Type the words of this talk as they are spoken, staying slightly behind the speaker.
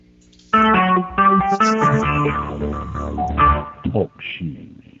Talk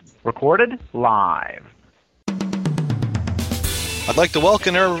Shoes. Recorded live. I'd like to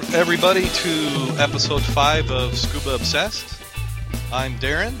welcome everybody to episode 5 of Scuba Obsessed. I'm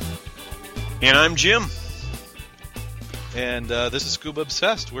Darren. And I'm Jim. And this is Scuba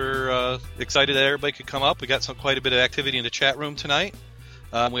Obsessed. We're excited that everybody could come up. We got quite a bit of activity in the chat room tonight.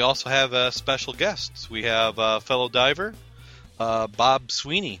 We also have special guests. We have fellow diver, Bob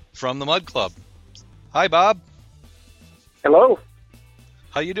Sweeney from the Mud Club. Hi, Bob. Hello.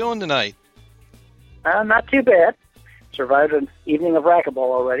 How you doing tonight? Not too bad. Survived an evening of racquetball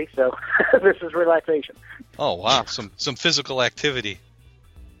already, so this is relaxation. Oh, wow. Some physical activity.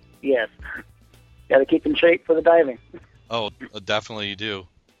 Yes. Got to keep in shape for the diving. Oh, definitely you do.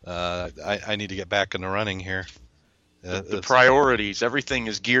 I need to get back into running here. The priorities. Everything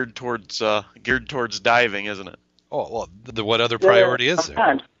is geared towards diving, isn't it? Oh, well, what other priority is there?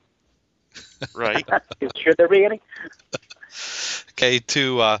 Sometimes. Right. Should there be any? Okay,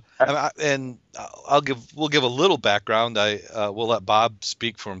 and we'll give a little background. We'll let Bob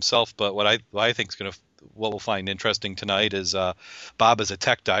speak for himself, but what I think is what we'll find interesting tonight is Bob is a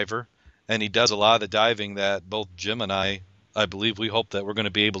tech diver, and he does a lot of the diving that both Jim and I believe we hope that we're going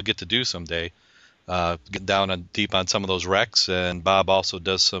to be able to get to do someday. Getting down deep on some of those wrecks, and Bob also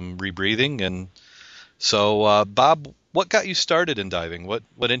does some rebreathing. And so, Bob, what got you started in diving? What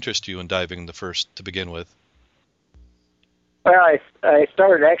interested you in diving to begin with? Well, I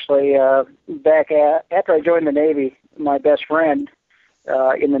started actually back after I joined the Navy. My best friend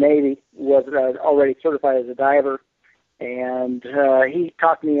in the Navy was already certified as a diver, and he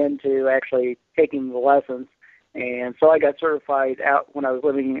talked me into actually taking the lessons. And so I got certified out when I was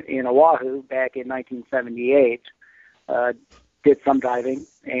living in Oahu back in 1978. Did some diving,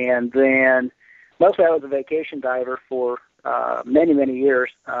 and then mostly I was a vacation diver for many, many years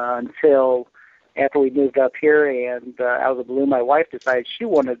until after we moved up here and out of the blue, my wife decided she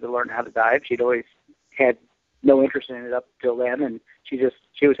wanted to learn how to dive. She'd always had no interest in it up till then, and she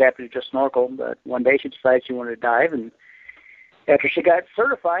was happy to just snorkel. But one day she decided she wanted to dive, and after she got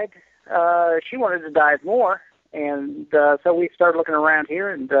certified, she wanted to dive more. And so we started looking around here,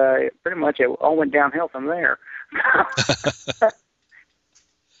 and pretty much it all went downhill from there.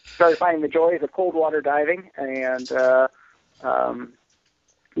 Started finding the joys of cold water diving, and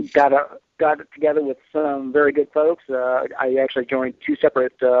got it together with some very good folks. I actually joined two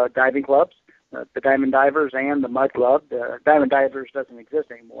separate diving clubs, the Diamond Divers and the Mud Club. The Diamond Divers doesn't exist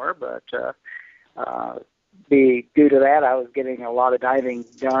anymore, but due to that, I was getting a lot of diving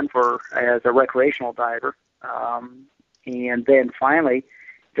done as a recreational diver. And then finally,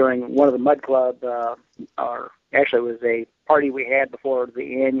 during one of the Mud Club, or actually it was a party we had before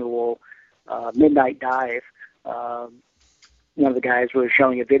the annual midnight dive, one of the guys was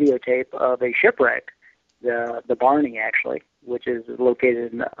showing a videotape of a shipwreck, the Barney actually, which is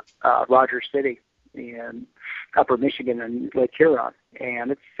located in Rogers City in upper Michigan and Lake Huron.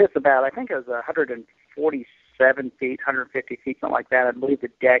 And it sits about, I think it was 147 feet, 150 feet, something like that. I believe the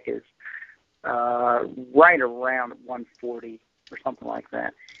deck is right around 140 or something like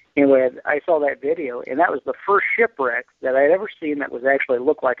that. Anyway, I saw that video, and that was the first shipwreck that I'd ever seen that was actually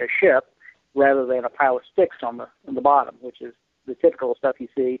looked like a ship rather than a pile of sticks on the bottom, which is the typical stuff you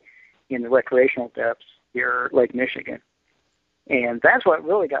see in the recreational depths here at Lake Michigan. And that's what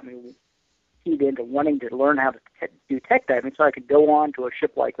really got me keyed into wanting to learn how to do tech diving so I could go on to a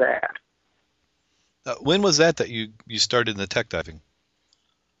ship like that. When was that you started in the tech diving?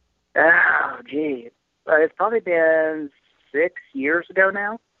 Oh, gee. It's probably been 6 years ago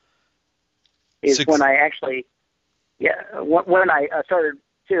now. When I actually, when I started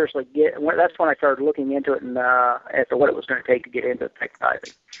seriously that's when I started looking into it and as to what it was going to take to get into tech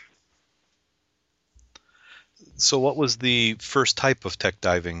diving. So what was the first type of tech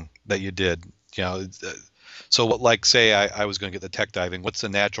diving that you did? So what, like, say I was going to get the tech diving, what's the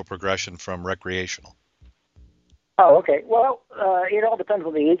natural progression from recreational? Oh, okay. Well, it all depends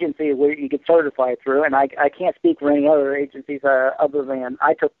on the agency where you get certified through, and I can't speak for any other agencies other than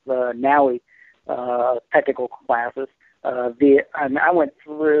I took the NAUI technical classes. And I went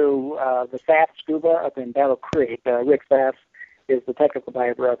through the SAF Scuba up in Battle Creek. Rick Saff is the technical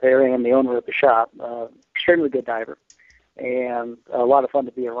diver up there and the owner of the shop. Extremely good diver, and a lot of fun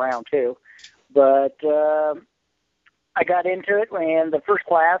to be around, too. But I got into it, and the first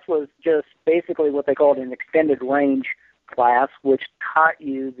class was just basically what they called an extended range class, which taught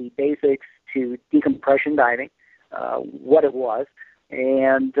you the basics to decompression diving, what it was,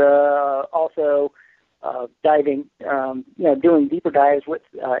 and also diving, doing deeper dives with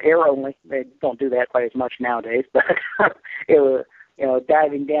air only. They don't do that quite as much nowadays, but it was,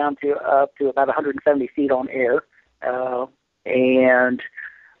 diving down to up to about 170 feet on air, And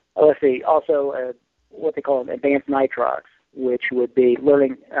let's see, also what they call advanced nitrox, which would be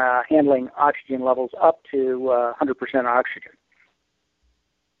learning handling oxygen levels up to 100% oxygen.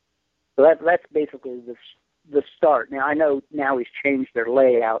 So that's basically the start. Now, I know now he's changed their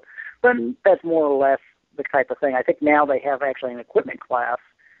layout, but that's more or less the type of thing. I think now they have actually an equipment class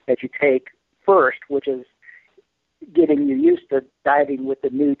that you take first, which is getting you used to diving with the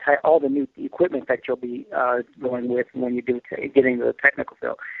new all the new equipment that you'll be going with when you do getting to the technical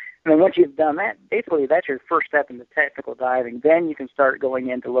field. And then once you've done that, basically that's your first step in the technical diving. Then you can start going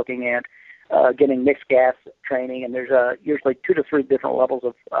into looking at getting mixed gas training, and there's usually 2 to 3 different levels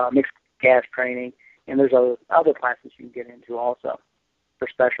of mixed gas training, and there's other classes you can get into also for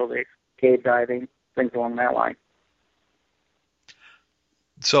specialties, cave diving, things along that line.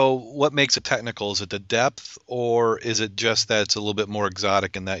 So what makes it technical? Is it the depth, or is it just that it's a little bit more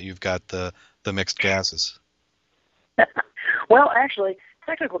exotic in that you've got the mixed gases? Well, actually,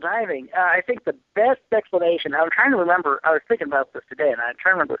 technical diving, I think the best explanation, I was trying to remember, I was thinking about this today, and I'm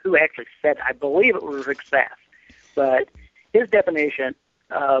trying to remember who actually said it. I believe it was Rick Sass. But his definition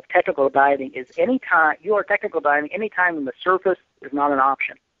of technical diving is anytime you are technical diving, anytime when the surface is not an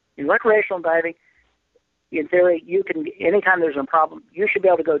option. In recreational diving, in theory, you can, anytime there's a problem, you should be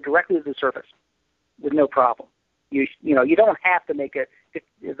able to go directly to the surface with no problem. You don't have to make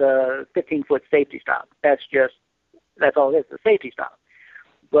the 15-foot safety stop. That's all it is, the safety stop.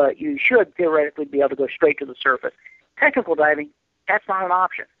 But you should theoretically be able to go straight to the surface. Technical diving, that's not an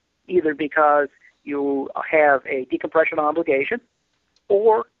option, either because you have a decompression obligation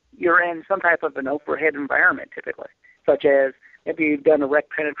or you're in some type of an overhead environment typically, such as maybe you've done a wreck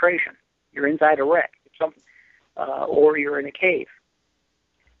penetration. You're inside a wreck, or you're in a cave.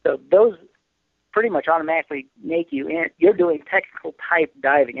 So those pretty much automatically make you in. You're doing technical type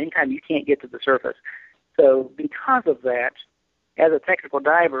diving anytime you can't get to the surface. So because of that, as a technical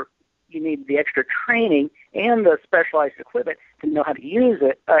diver, you need the extra training and the specialized equipment to know how to use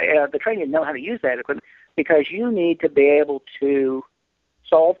it, the training to know how to use that equipment, because you need to be able to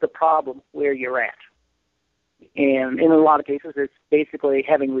solve the problem where you're at. And in a lot of cases, it's basically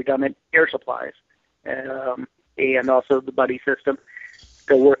having redundant air supplies and also the buddy system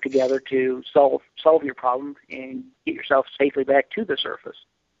to work together to solve your problem and get yourself safely back to the surface.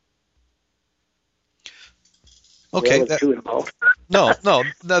 Okay. Too involved. No,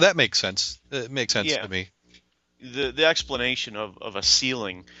 that makes sense. It makes sense to me. The explanation of a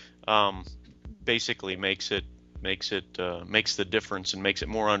ceiling basically makes the difference and makes it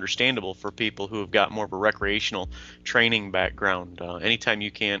more understandable for people who have got more of a recreational training background. Anytime you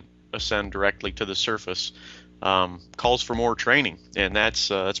can't ascend directly to the surface, calls for more training, and that's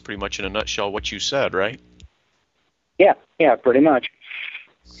pretty much in a nutshell what you said, right? Yeah, pretty much.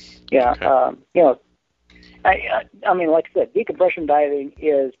 Yeah, okay. I mean, like I said, decompression diving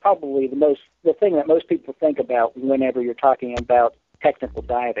is probably the thing that most people think about whenever you're talking about technical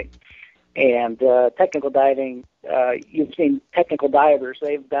diving. And technical diving, you've seen technical divers;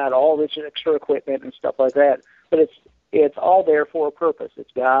 they've got all this extra equipment and stuff like that. But it's all there for a purpose.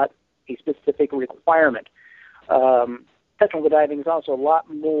 It's got a specific requirement. Technical diving is also a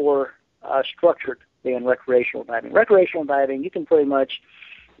lot more structured than recreational diving. Recreational diving, you can pretty much,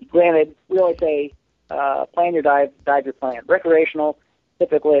 granted, we always say, plan your dive your plan. Recreational,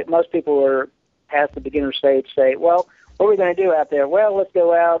 typically, most people are past the beginner stage, say, well, what are we going to do out there? Well, let's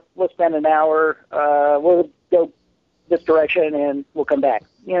go out, let's spend an hour, we'll go this direction, and we'll come back.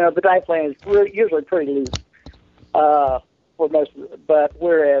 The dive plan is usually pretty loose for most of it. But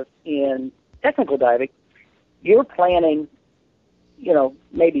whereas in technical diving, you're planning,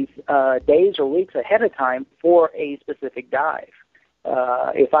 maybe days or weeks ahead of time for a specific dive.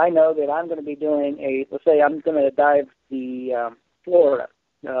 If I know that I'm going to be doing let's say I'm going to dive the Florida,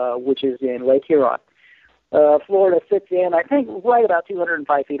 which is in Lake Huron. Florida sits in, I think, right about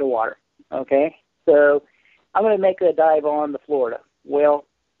 205 feet of water. Okay, so I'm going to make a dive on the Florida. Well,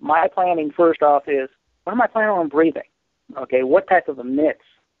 my planning first off is, what am I planning on breathing? Okay, what type of a mix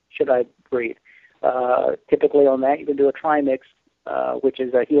should I breathe? Typically on that, you can do a trimix, which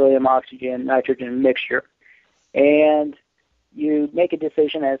is a helium, oxygen, nitrogen mixture. And you make a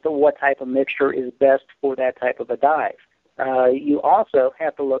decision as to what type of mixture is best for that type of a dive. You also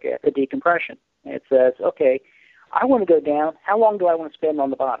have to look at the decompression. It says, okay, I want to go down. How long do I want to spend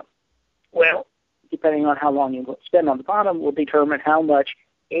on the bottom? Well, depending on how long you spend on the bottom will determine how much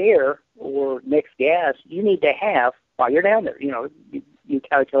air or mixed gas you need to have while you're down there. You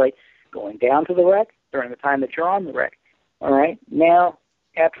calculate going down to the wreck during the time that you're on the wreck. All right? Now,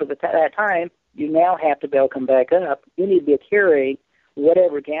 after that time, you now have to be able to come back up. You need to be carrying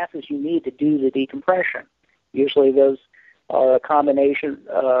whatever gases you need to do the decompression. Usually those are a combination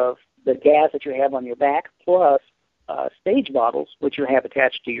of the gas that you have on your back plus stage bottles, which you have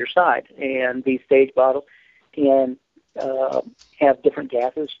attached to your side. And these stage bottles can have different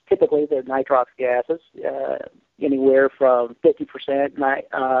gases. Typically, they're nitrox gases, anywhere from 50%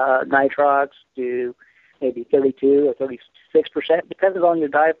 nitrox to maybe 32 or 36%, depending on your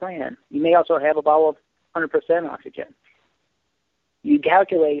dive plan. You may also have a bottle of 100% oxygen. You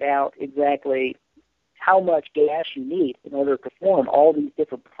calculate out exactly how much gas you need in order to perform all these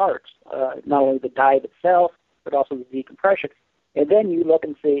different parts, not only the dive itself, but also the decompression. And then you look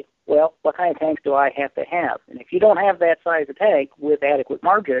and see, well, what kind of tanks do I have to have? And if you don't have that size of tank with adequate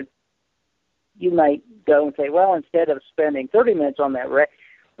margin, you might go and say, well, instead of spending 30 minutes on that wreck,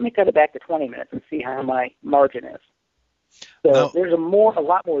 let me cut it back to 20 minutes and see how my margin is. So there's a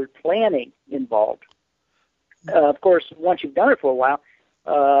lot more planning involved. Of course, once you've done it for a while,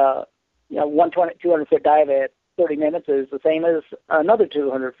 200-foot dive at 30 minutes is the same as another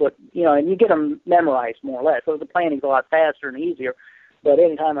 200-foot, and you get them memorized more or less. So the planning's a lot faster and easier. But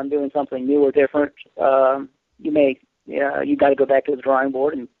anytime I'm doing something new or different, you got to go back to the drawing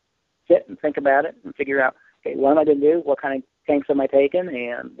board and sit and think about it and figure out, okay, what am I going to do? What kind of tanks am I taking?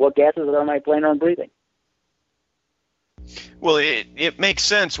 And what gases am I planning on breathing? Well, it makes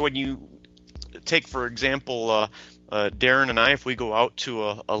sense when you take, for example, Darren and I, if we go out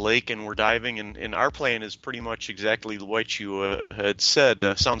to a lake and we're diving, and our plan is pretty much exactly what you had said.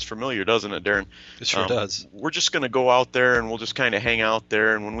 Sounds familiar, doesn't it, Darren? It sure does. We're just going to go out there and we'll just kind of hang out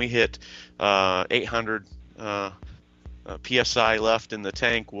there, and when we hit 800 psi left in the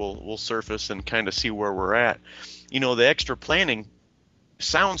tank, we'll surface and kind of see where we're at. The extra planning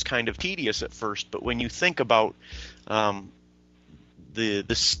sounds kind of tedious at first, but when you think about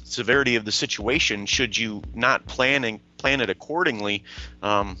the severity of the situation, should you not plan it accordingly,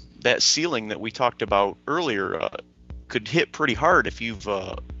 that ceiling that we talked about earlier could hit pretty hard if you've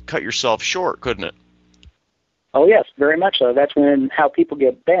cut yourself short, couldn't it? Oh yes, very much so. That's how people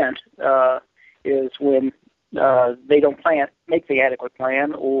get bent, is when they don't make the adequate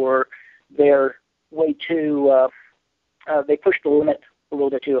plan, or they're way too they push the limit a little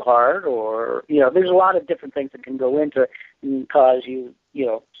bit too hard, or there's a lot of different things that can go into and cause you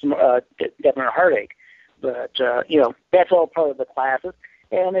some definite heartache. But that's all part of the classes,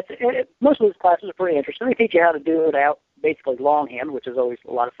 and most of those classes are pretty interesting. They teach you how to do it out basically longhand, which is always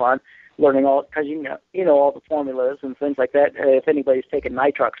a lot of fun. Learning all, because you know all the formulas and things like that. If anybody's taken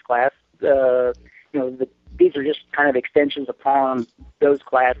nitrox class, these are just kind of extensions upon those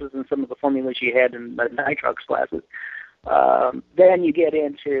classes and some of the formulas you had in the nitrox classes. Then you get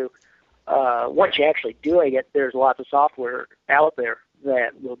into, once you actually doing it, there's lots of software out there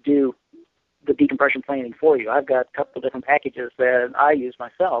that will do the decompression planning for you. I've got a couple of different packages that I use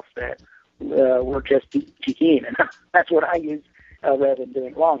myself that work just keen, and that's what I use rather than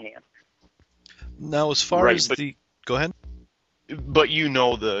doing longhand. Now, as far as go ahead. But you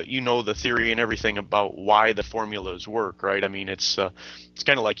know the theory and everything about why the formulas work, right? I mean, it's kind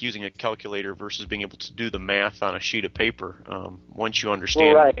of like using a calculator versus being able to do the math on a sheet of paper. Once you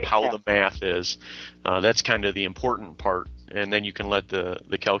understand how the math is, that's kind of the important part, and then you can let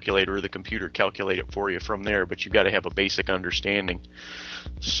the calculator or the computer calculate it for you from there. But you've got to have a basic understanding.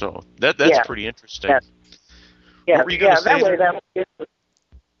 So that's pretty interesting. Yeah, what were you going to say?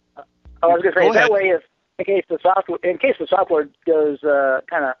 I was going to say that way is. In case the software goes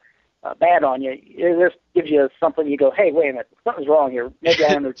kind of bad on you, it just gives you something. You go, hey, wait a minute, something's wrong here. Maybe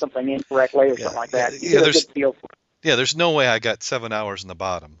I entered something incorrectly or something like that. There's no way I got 7 hours in the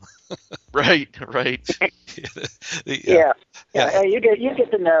bottom. Right. Yeah. You get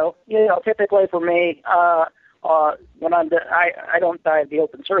to know. Typically for me, when I don't dive the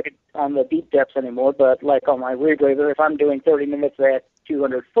open circuit on the deep depths anymore, but like on my rig rigger, if I'm doing 30 minutes at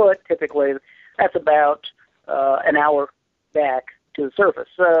 200 foot, typically that's about an hour back to the surface.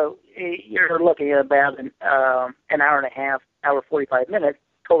 So you're looking at about an hour and a half, hour 45 minutes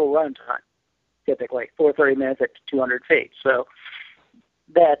total run time, typically, for 30 minutes at 200 feet. So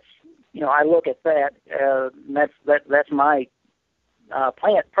that's, I look at that, that's my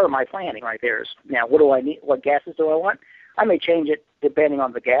part of my planning right there. Is now, what do I need? What gases do I want? I may change it depending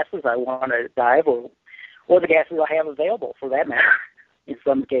on the gases I want to dive, or the gases I have available, for that matter, in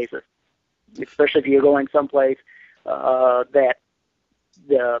some cases. Especially if you're going someplace that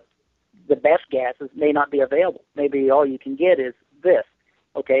the best gases may not be available. Maybe all you can get is this,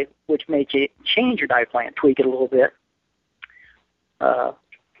 okay, which may change your dive plan, tweak it a little bit.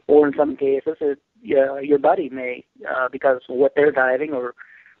 Or in some cases, your buddy may, because of what they're diving or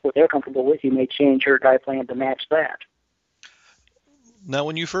what they're comfortable with, you may change your dive plan to match that. Now,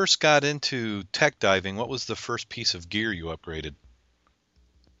 when you first got into tech diving, what was the first piece of gear you upgraded?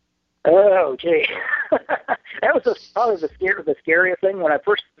 Oh, gee. That was probably the scariest thing when I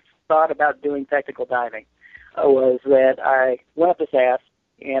first thought about doing technical diving, was that I went up to SAS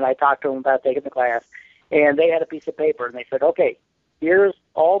and I talked to them about taking the class, and they had a piece of paper and they said, okay, here's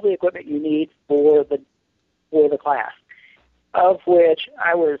all the equipment you need for the class, of which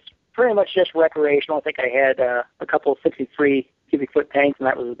I was pretty much just recreational. I think I had a couple of 63 cubic foot tanks, and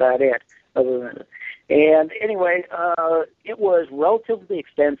that was about it. And anyway, it was relatively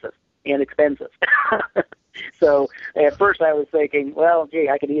expensive. So at first I was thinking, well, gee,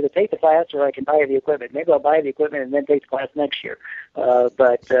 I could either take the class or I can buy the equipment. Maybe I'll buy the equipment and then take the class next year.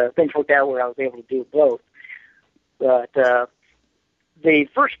 But things worked out where I was able to do both. But the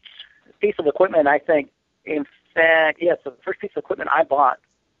first piece of equipment, I think, in fact, yes, the first piece of equipment I bought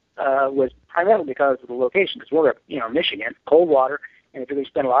was primarily because of the location. Because we're, Michigan, cold water, and if you're going to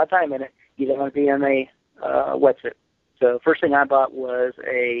spend a lot of time in it, you don't want to be in a wetsuit. So the first thing I bought was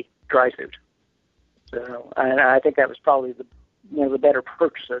a dry suit. So and I think that was probably one of the better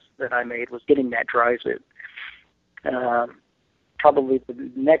purchases that I made, was getting that dry suit. Probably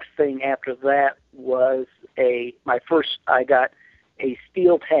the next thing after that was I got a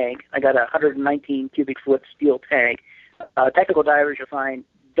steel tank. I got a 119 cubic foot steel tank. Technical divers, you'll find,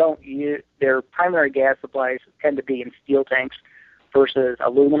 don't use their primary gas supplies tend to be in steel tanks versus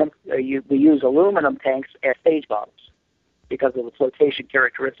aluminum. We use aluminum tanks as stage bottles because of the flotation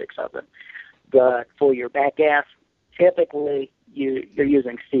characteristics of them. But for your back gas, typically you're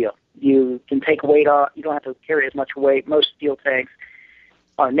using steel. You can take weight off. You don't have to carry as much weight. Most steel tanks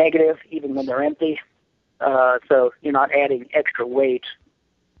are negative even when they're empty, so you're not adding extra weight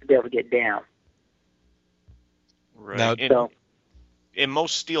to be able to get down. Right. Now, And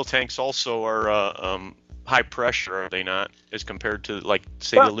most steel tanks also are high pressure, are they not, as compared to, like,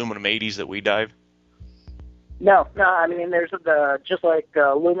 say, the aluminum 80s that we dive? No. I mean, there's just like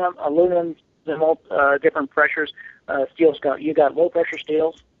aluminum's different pressures. Steel's you got low pressure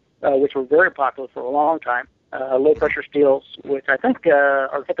steels, which were very popular for a long time. Low pressure steels, which I think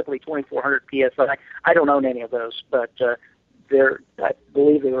are typically 2,400 psi. I don't own any of those, but I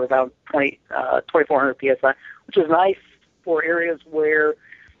believe they were about 2,400 psi, which is nice for areas where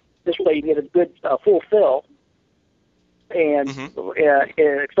this way you get a good full fill, and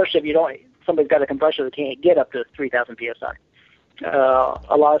especially if somebody's got a compressor that can't get up to 3,000 psi.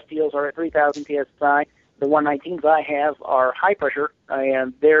 A lot of steels are at 3,000 psi. The 119s I have are high pressure,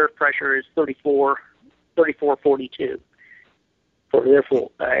 and their pressure is 3442 for their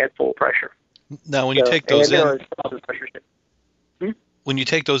at full pressure. Now, when you take those in, When you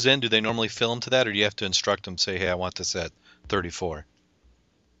take those in, do they normally fill them to that, or do you have to instruct them, say, hey, I want this at 34?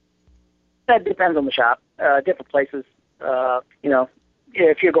 That depends on the shop. Different places,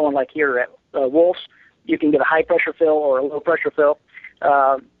 if you're going like here at Wolf's, you can get a high pressure fill or a low pressure fill.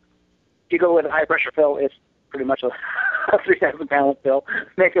 If you go with a high pressure fill, it's pretty much a 3,000 pound fill.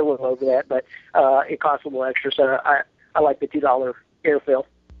 Maybe a little over that, but it costs a little extra. So I like the $2 air fill,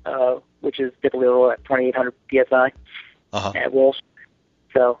 which is typically at 2,800 psi at Wolf's.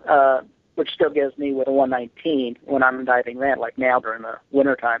 So, which still gives me with a 119 when I'm diving that, like now during the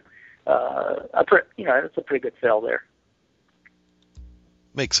wintertime, it's a pretty good fill there.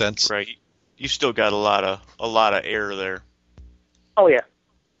 Makes sense. Right. You still got a lot of air there. Oh yeah.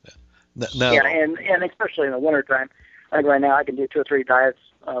 Now, yeah, and especially in the wintertime. I think right now I can do 2 or 3 dives,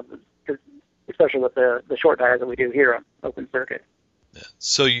 especially with the short dives that we do here on open circuit. Yeah.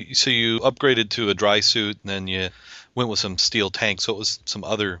 So you upgraded to a dry suit, and then you went with some steel tanks. What was some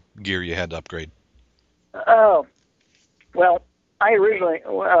other gear you had to upgrade? Oh, well, I originally,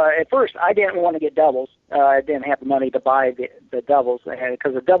 at first, I didn't want to get doubles. I didn't have the money to buy the doubles,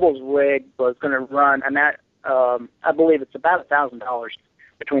 because the doubles rig was going to run, and that I believe it's about $1,000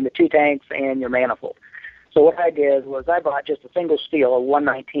 between the 2 tanks and your manifold. So what I did was I bought just a single steel, a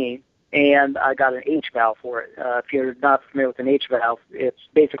 119, and I got an H valve for it. If you're not familiar with an H valve, it's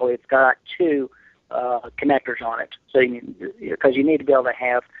got 2 connectors on it. So because you need to be able to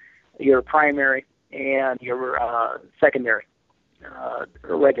have your primary and your secondary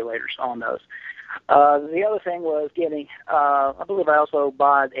regulators on those. The other thing was getting, I believe I also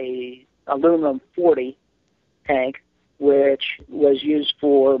bought a aluminum 40 tank, which was used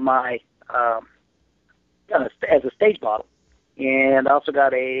for my as a stage bottle, and I also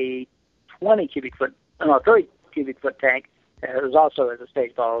got a 30 cubic foot tank. It was also as a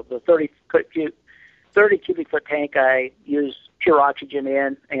stage bottle. The 30 cubic foot tank I used pure oxygen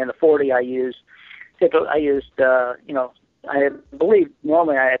in, and the 40 I believe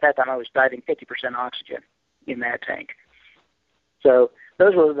normally at that time I was diving 50% oxygen in that tank. So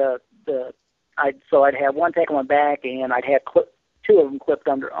those were I'd have one tank on my back, and I'd have two of them clipped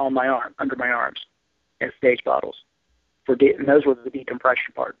under my arms as stage bottles. And those were the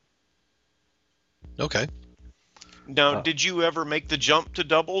decompression part. Okay. Now, did you ever make the jump to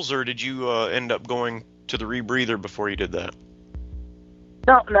doubles, or did you end up going to the rebreather before you did that?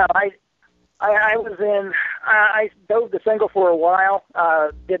 No. I was I dove the single for a while,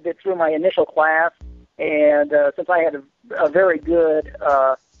 did it through my initial class, and since I had a very good,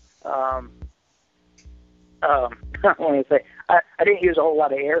 I didn't use a whole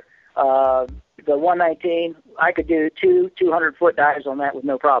lot of air. The 119, I could do 200-foot dives on that with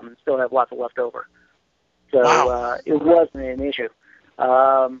no problem and still have lots of left over. So wow. It wasn't an issue.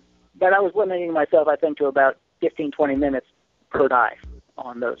 But I was limiting myself, I think, to about 15, 20 minutes per dive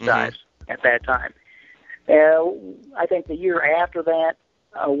on those dives at that time. I think the year after that,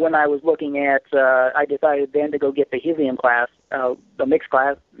 when I was looking at, I decided then to go get the helium class, the mixed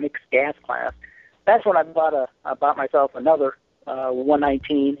gas class. That's when I bought myself another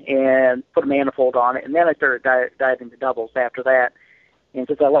 119 and put a manifold on it, and then I started diving the doubles after that. And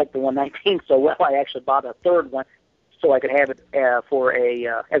since I liked the 119 so well, I actually bought a third one so I could have it for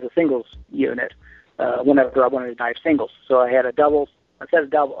as a singles unit whenever I wanted to dive singles. So I had a set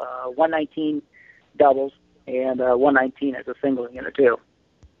of 119 doubles and 119 as a single unit too,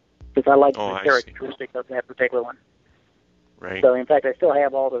 because I liked the characteristics of that particular one. Right. So in fact, I still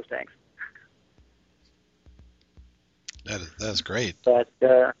have all those tanks. That's great. But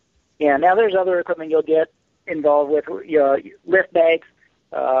now there's other equipment you'll get involved with. Lift bags.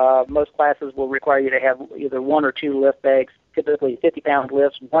 Most classes will require you to have either one or two lift bags, typically 50-pound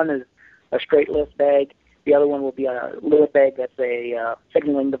lifts. One is a straight lift bag. The other one will be a lift bag that's a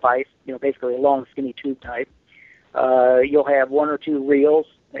signaling device, basically a long, skinny tube type. You'll have one or two reels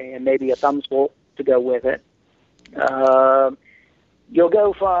and maybe a thumb spool to go with it. You'll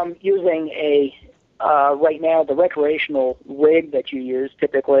go from using right now, the recreational rig that you use,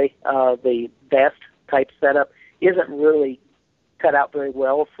 typically, the vest type setup, isn't really cut out very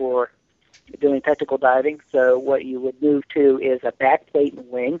well for doing technical diving. So what you would move to is a backplate and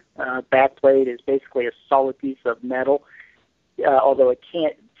wing. Backplate is basically a solid piece of metal, although it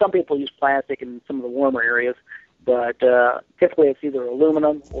can't. Some people use plastic in some of the warmer areas, but typically it's either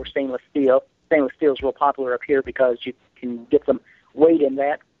aluminum or stainless steel. Stainless steel is real popular up here because you can get some weight in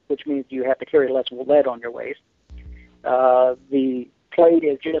that, which means you have to carry less lead on your waist. The plate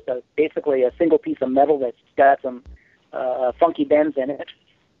is just basically a single piece of metal that's got some funky bends in it,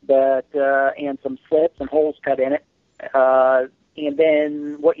 and some slits and holes cut in it. And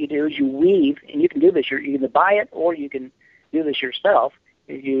then what you do is you weave, and you can do this. You can either buy it or you can do this yourself.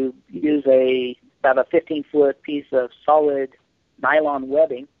 You use about a 15-foot piece of solid nylon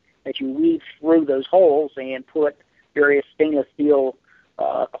webbing that you weave through those holes and put various stainless steel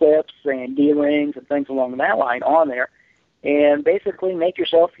clips and D-rings and things along that line on there, and basically make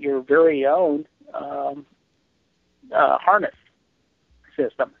yourself your very own harness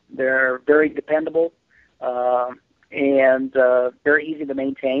system. They're very dependable and very easy to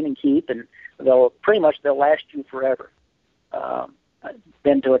maintain and keep, and they'll last you forever.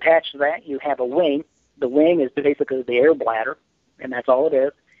 Then to attach to that, you have a wing. The wing is basically the air bladder, and that's all it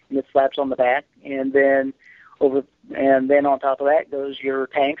is, and it slaps on the back, and then on top of that goes your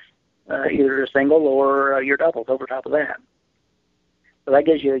tanks, either a single or your doubles over top of that. So that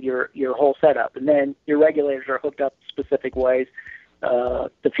gives you your whole setup, and then your regulators are hooked up specific ways to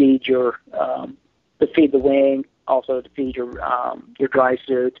feed the wing, also to feed your dry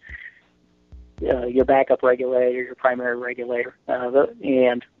suit, your backup regulator, your primary regulator,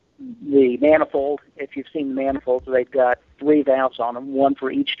 and the manifold. If you've seen the manifolds, they've got 3 valves on them, one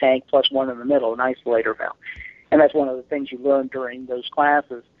for each tank plus one in the middle, an isolator valve. And that's one of the things you learn during those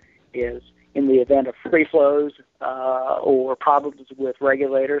classes is in the event of free flows or problems with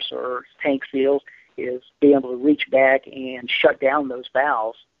regulators or tank seals, is being able to reach back and shut down those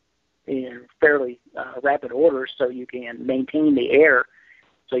valves in fairly rapid order so you can maintain the air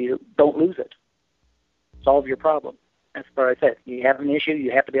so you don't lose it. Solve your problem. That's what I said. You have an issue,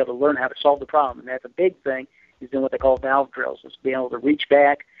 you have to be able to learn how to solve the problem. And that's a big thing, is doing what they call valve drills, is being able to reach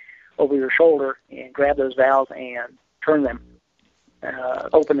back over your shoulder and grab those valves and turn them,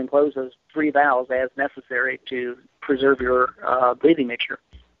 open and close those 3 valves as necessary to preserve your breathing mixture.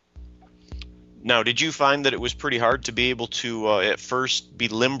 Now, did you find that it was pretty hard to be able to, at first, be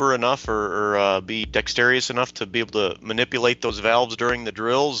limber enough or be dexterous enough to be able to manipulate those valves during the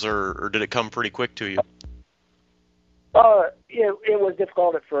drills, or did it come pretty quick to you? It was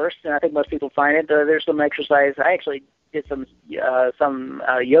difficult at first, and I think most people find it. There's some exercise. I actually did some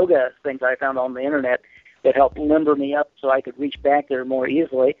yoga things I found on the internet that helped limber me up so I could reach back there more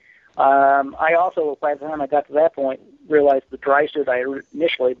easily. I also, by the time I got to that point, realized the dry suit I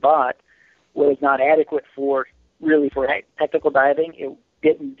initially bought was not adequate for technical diving. It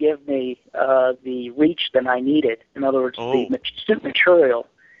didn't give me the reach that I needed. In other words, the suit material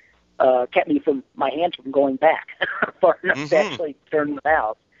kept my hands from going back far enough to actually turn the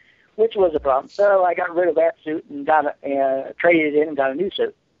valve, which was a problem. So I got rid of that suit and traded it in and got a new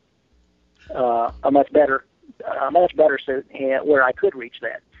suit, a much better suit, where I could reach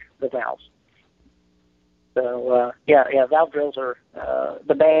the valves. So valve drills are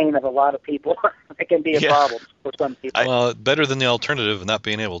the bane of a lot of people. It can be a problem for some people. Well, better than the alternative of not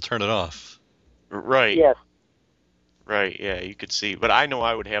being able to turn it off. Right. Yes. Right, yeah, you could see. But I know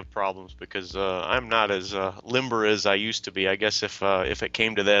I would have problems because I'm not as limber as I used to be. I guess if it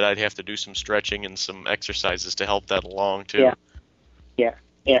came to that, I'd have to do some stretching and some exercises to help that along, too. Yeah.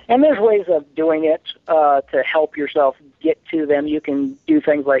 And there's ways of doing it to help yourself get to them. You can do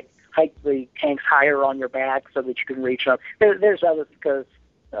things like hike the tanks higher on your back so that you can reach them. There's others because,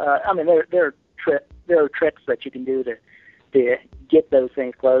 there are tricks that you can do to get those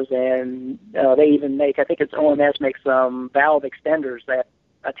things closed, and they even make, I think it's OMS makes some valve extenders that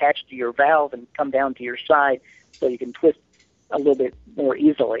attach to your valve and come down to your side so you can twist a little bit more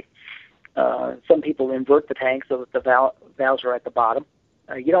easily. Some people invert the tank so that the valves are at the bottom.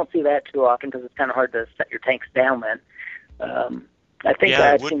 You don't see that too often because it's kind of hard to set your tanks down then. I think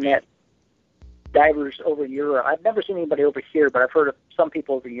I've seen that divers over in Europe. I've never seen anybody over here, but I've heard of some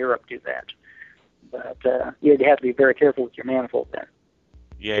people over in Europe do that. But you'd have to be very careful with your manifold then.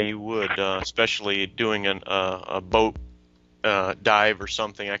 Yeah, you would, especially doing a boat dive or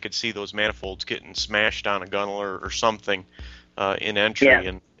something. I could see those manifolds getting smashed on a gunnel or something in entry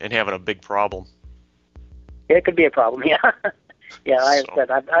and having a big problem. It could be a problem, yeah.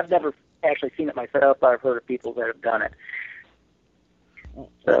 I've never actually seen it myself, but I've heard of people that have done it.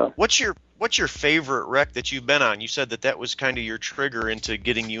 So, what's your favorite wreck that you've been on? You said that was kind of your trigger into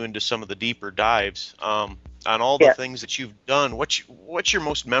getting you into some of the deeper dives. On all the things that you've done, what's your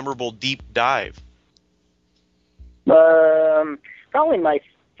most memorable deep dive? Probably my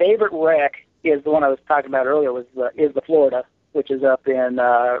favorite wreck is the one I was talking about earlier. Is the Florida, which is up in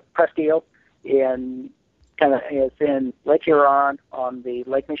Presque Isle, it's in Lake Huron on the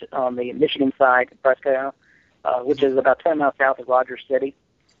Michigan side, Presque Isle, which is about 10 miles south of Rogers City.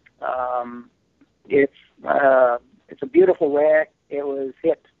 It's a beautiful wreck. It was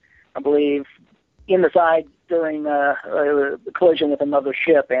hit, I believe, in the side during a collision with another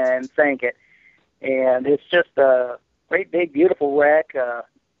ship and sank it. And it's just a great, big, beautiful wreck.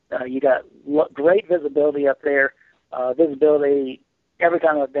 You got great visibility up there. Visibility, every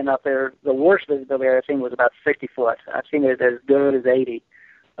time I've been up there, the worst visibility I've seen was about 60 foot. I've seen it as good as 80.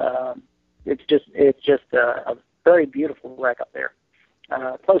 It's just a very beautiful wreck up there.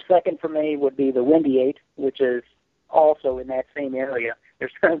 Close second for me would be the Windy 8, which is also in that same area.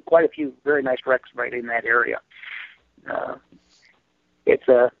 There's quite a few very nice wrecks right in that area. If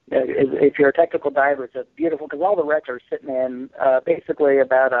you're a technical diver, it's a beautiful, because all the wrecks are sitting in basically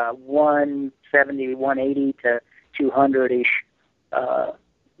about a 170, 180 to 200-ish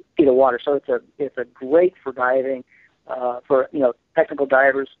feet of water. So it's a great for diving for technical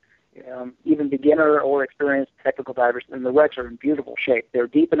divers. Even beginner or experienced technical divers, and the wrecks are in beautiful shape. They're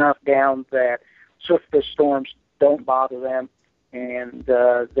deep enough down that surface storms don't bother them, and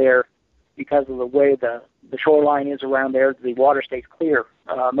they're, because of the way the shoreline is around there, the water stays clear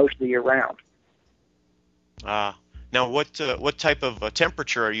most of the year round. Now, what type of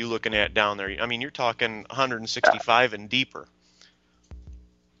temperature are you looking at down there? I mean, you're talking 165 and deeper.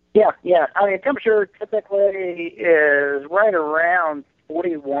 Yeah. I mean, temperature typically is right around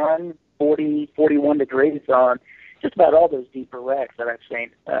 41 degrees on just about all those deeper wrecks that I've seen.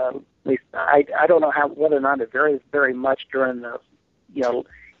 At least I don't know whether or not it varies very much during the,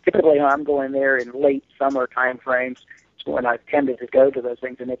 typically I'm going there in late summer time frames. It's when I've tended to go to those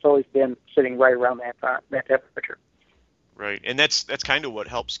things, and it's always been sitting right around that temperature. Right, and that's kind of what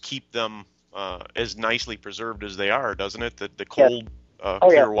helps keep them as nicely preserved as they are, doesn't it? The cold,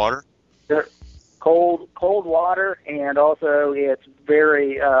 clear water. They're cold water, and also it's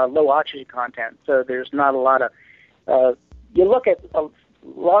very low oxygen content. So there's not a lot of. You look at a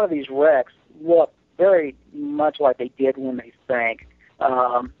lot of these wrecks look very much like they did when they sank.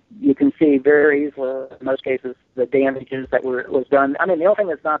 You can see very easily, in most cases, the damages that was done. I mean, the only thing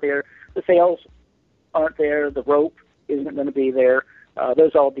that's not there, the sails aren't there, the rope isn't going to be there.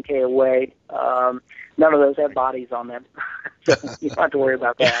 Those all decay away. None of those have bodies on them, so you don't have to worry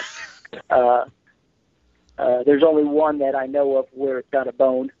about that. There's only one that I know of where it's got a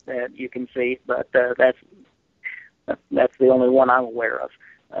bone that you can see, but that's the only one I'm aware of.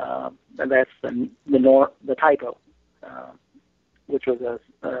 And that's the Typo, which was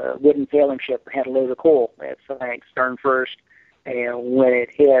a wooden sailing ship that had a load of coal. It sank stern first, and when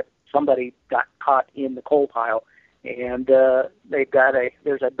it hit, somebody got caught in the coal pile. And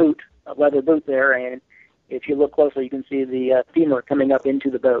there's a boot, a leather boot there, and if you look closely, you can see the femur coming up into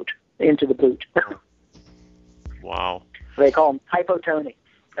the boot. Wow. They call him Typo Tony.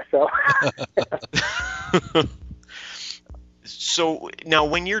 So. So now,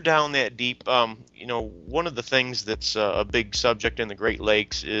 when you're down that deep, one of the things that's a big subject in the Great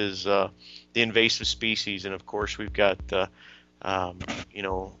Lakes is the invasive species, and of course we've got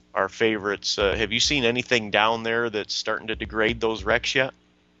our favorites. Have you seen anything down there that's starting to degrade those wrecks yet?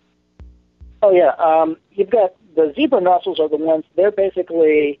 Oh yeah, you've got the zebra mussels are the ones. They're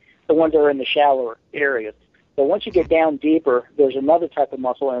basically the ones that are in the shallower areas. But once you get down deeper, there's another type of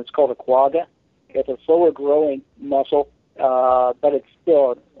mussel, and it's called a quagga. It's a slower growing mussel. But it's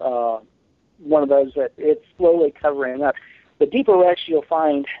still one of those that it's slowly covering up. The deeper wrecks you'll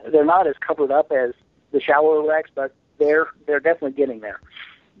find they're not as covered up as the shallower wrecks, but they're definitely getting there.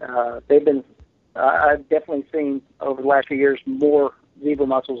 I've definitely seen over the last few years more zebra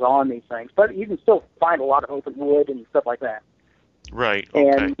mussels on these things, but you can still find a lot of open wood and stuff like that. Right. Okay.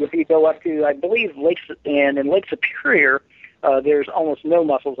 And if you go up to, I believe, in Lake Superior, there's almost no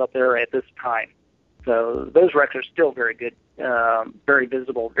mussels up there at this time. So those wrecks are still very good, very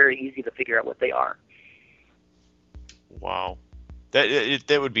visible, very easy to figure out what they are. Wow.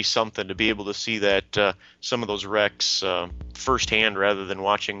 That would be something to be able to see that some of those wrecks firsthand rather than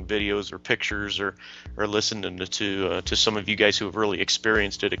watching videos or pictures or listening to some of you guys who have really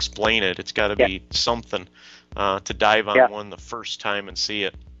experienced it explain it. It's got to be something to dive on one the first time and see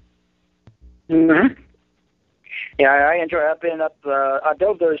it. Mm-hmm. Yeah, I enjoy. I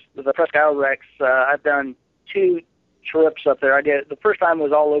dove the Presque Isle wrecks. I've done 2 trips up there. The first time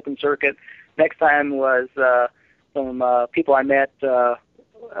was all open circuit. Next time was some people I met.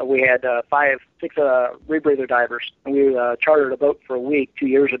 We had 6 rebreather divers, and we chartered a boat for a week 2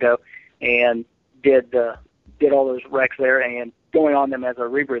 years ago, and did all those wrecks there. And going on them as a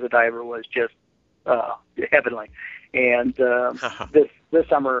rebreather diver was just heavenly. And this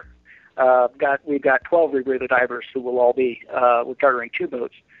summer. We've got 12 rebreather divers who will all be we're chartering 2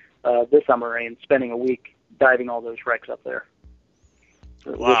 boats this summer and spending a week diving all those wrecks up there.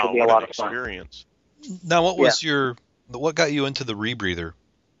 Wow, which will be a lot of experience. Fun. Now, what was what got you into the rebreather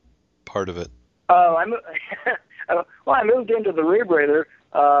part of it? I moved into the rebreather.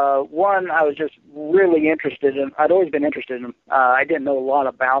 One, I was just really interested in. I'd always been interested in them. I didn't know a lot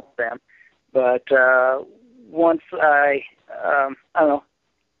about them, but once I don't know.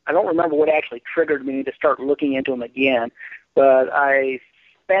 I don't remember what actually triggered me to start looking into them again, but I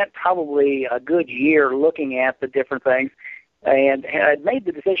spent probably a good year looking at the different things, and I'd made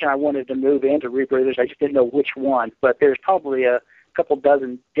the decision I wanted to move into rebreathers. I just didn't know which one, but there's probably a couple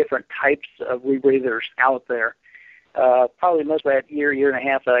dozen different types of rebreathers out there. Probably most of that year and a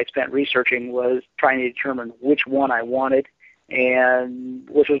half that I spent researching was trying to determine which one I wanted, and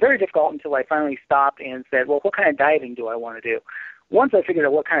which was very difficult until I finally stopped and said, well, what kind of diving do I want to do? Once I figured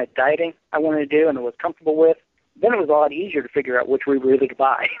out what kind of diving I wanted to do and was comfortable with, then it was a lot easier to figure out which rebreather to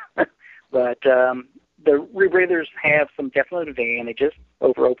buy. But the rebreathers have some definite advantages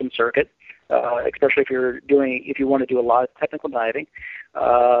over open circuit, especially if you want to do a lot of technical diving.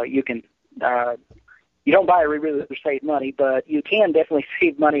 You don't buy a rebreather to save money, but you can definitely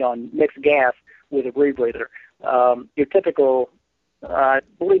save money on mixed gas with a rebreather. Your typical, I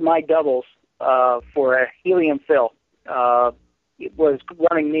believe my doubles for a helium fill. It was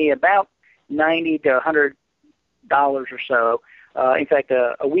running me about $90 to $100 or so. In fact,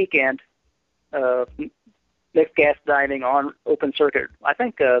 a weekend mixed gas diving on open circuit. I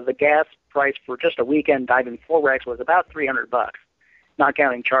think the gas price for just a weekend diving 4 wrecks was about $300, not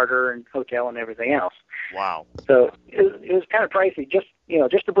counting charter and hotel and everything else. Wow! So it was kind of pricey, just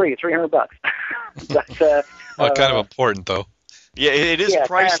to breathe, $300. But kind of important though. Yeah, it is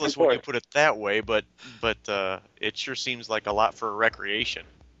priceless when you put it that way, but it sure seems like a lot for recreation.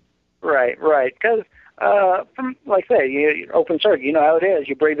 Right. Because from like I say, open circuit, you know how it is.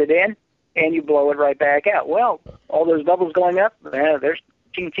 You breathe it in and you blow it right back out. Well, all those bubbles going up, there's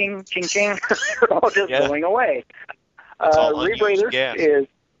ching ching ching ching, they're all just going away. Rebreathers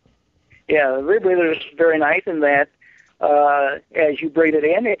the rebreather is very nice in that as you breathe it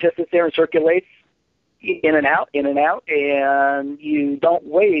in, it just sits there and circulates in and out, and you don't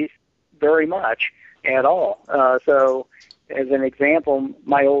waste very much at all. So as an example,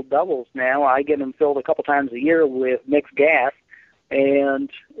 my old doubles now, I get them filled a couple times a year with mixed gas, and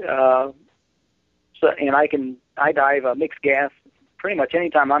I dive a mixed gas pretty much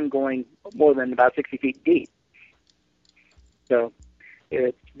anytime I'm going more than about 60 feet deep. So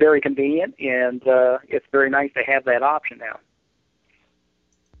it's very convenient, and it's very nice to have that option now.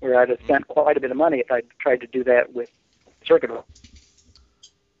 Where I'd have spent quite a bit of money if I tried to do that with circuit oil.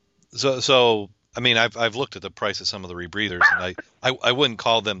 So I mean, I've looked at the price of some of the rebreathers, and I wouldn't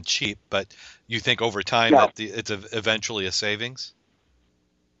call them cheap, but you think over time that it's eventually a savings?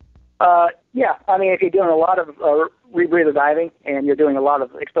 Yeah, I mean, if you're doing a lot of rebreather diving, and you're doing a lot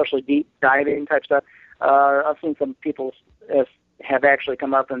of especially deep diving type stuff, I've seen some people have actually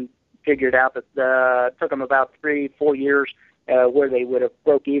come up and figured out that it took them about 3-4 years where they would have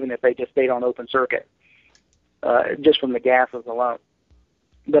broke even if they just stayed on open circuit, just from the gases alone.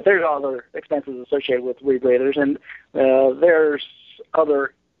 But there's other expenses associated with rebreathers, and there's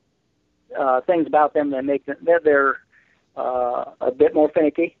other things about them that make them that they're a bit more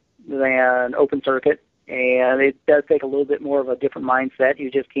finicky than open circuit, and it does take a little bit more of a different mindset. You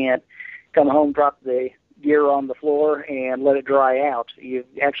just can't come home, drop the gear on the floor, and let it dry out. You've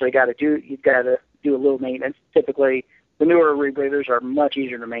actually got to do a little maintenance. Typically, the newer rebreathers are much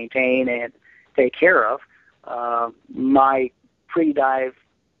easier to maintain and take care of. My pre-dive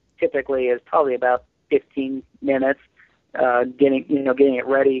typically is probably about 15 minutes, getting it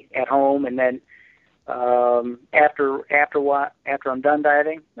ready at home, and then after I'm done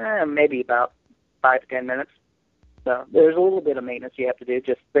diving, maybe about 5 to 10 minutes. So there's a little bit of maintenance you have to do,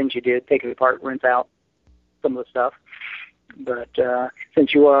 just things you do, take it apart, rinse out some of the stuff. But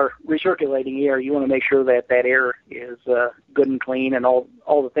since you are recirculating air, you want to make sure that air is good and clean, and all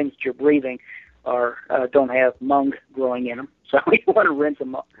the things that you're breathing don't have mung growing in them. So you want to rinse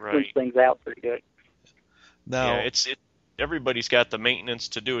things out pretty good. Now, yeah, everybody's got the maintenance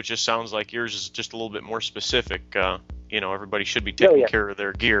to do. It just sounds like yours is just a little bit more specific. Everybody should be taking care of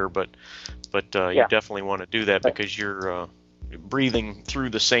their gear, but you definitely want to do that because you're breathing through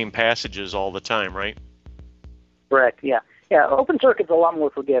the same passages all the time, right? Correct. Yeah. Yeah. Open circuit's a lot more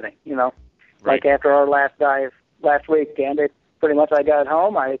forgiving. Right. Like after our last dive last weekend, pretty much I got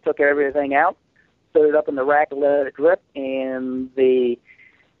home, I took everything out, stood it up in the rack and let it drip, and the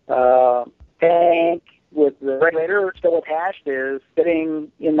tank with the regulator still attached is sitting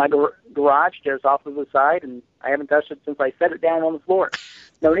in my garage just off to the side, and I haven't touched it since I set it down on the floor.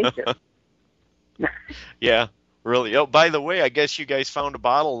 No need to. Yeah, really. Oh, by the way, I guess you guys found a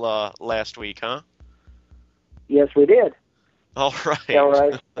bottle last week, huh? Yes, we did. All right. All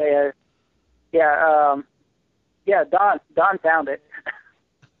right. Don found it.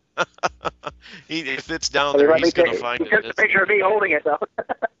 If it's down there, he's going to find it. He took a picture of me holding it, though.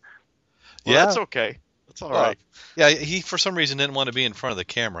 Yeah, that's okay. That's all right. Yeah, he for some reason didn't want to be in front of the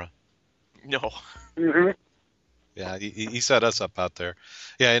camera. No. Mm-hmm. Yeah, he set us up out there.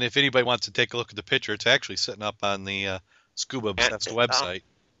 Yeah, and if anybody wants to take a look at the picture, it's actually sitting up on the Scuba Obsessed website.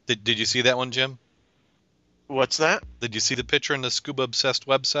 Did you see that one, Jim? What's that? Did you see the picture on the Scuba Obsessed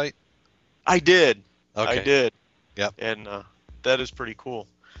website? I did. Okay. I did. Yep. And that is pretty cool.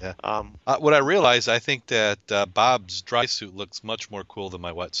 Yeah. What I realized, I think that Bob's dry suit looks much more cool than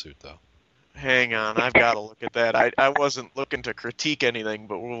my wetsuit, though. Hang on, I've got to look at that. I wasn't looking to critique anything,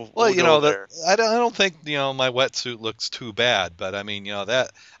 but we'll go there. I don't think my wetsuit looks too bad, but I mean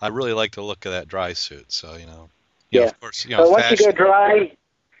that I really like the look of that dry suit. So of course once you go dry,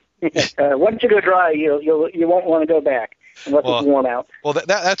 you won't want to go back unless it's worn out. Well,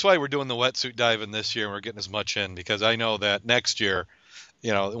 that's why we're doing the wetsuit diving this year, and we're getting as much in, because I know that next year,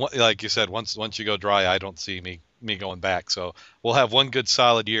 like you said, once you go dry, I don't see me going back. So we'll have one good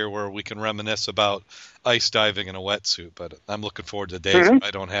solid year where we can reminisce about ice diving in a wetsuit. But I'm looking forward to the days when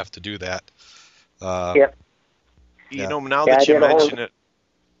I don't have to do that. Yep. Now that you mention it,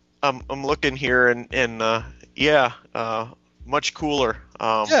 I'm looking here and much cooler.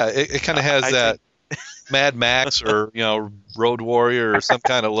 It kind of has that Mad Max or Road Warrior or some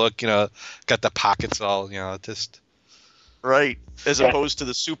kind of look. Got the pockets all just. Right, as opposed to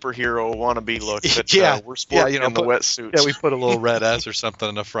the superhero wannabe look that we're sporting in the wetsuits. Yeah, we put a little red S or something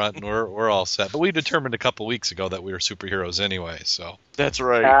in the front, and we're all set. But we determined a couple weeks ago that we were superheroes anyway. So that's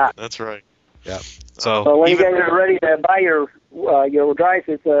right. That's right. Yeah. So when you guys are ready to buy your dry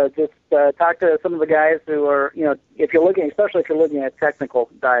suits, just talk to some of the guys who are especially if you're looking at technical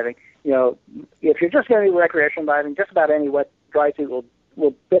diving. If you're just going to do recreational diving, just about any wet dry suit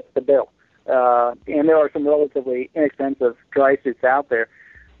will fit the bill. And there are some relatively inexpensive dry suits out there.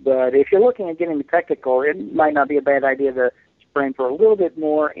 But if you're looking at getting technical, it might not be a bad idea to spring for a little bit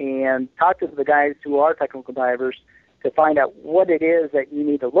more and talk to the guys who are technical divers to find out what it is that you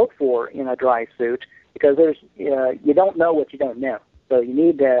need to look for in a dry suit, because you don't know what you don't know. So you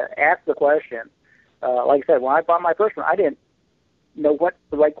need to ask the question. Like I said, when I bought my first one, I didn't know what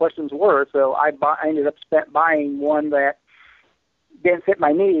the right questions were, so I ended up buying one that didn't fit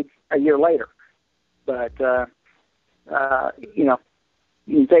my needs a year later. But, you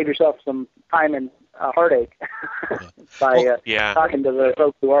can save yourself some time and heartache by talking to the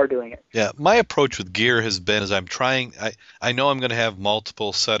folks who are doing it. Yeah, my approach with gear has been is I know I'm going to have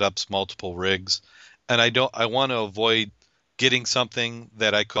multiple setups, multiple rigs, and I want to avoid getting something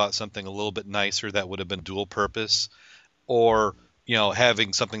that I caught something a little bit nicer that would have been dual purpose, or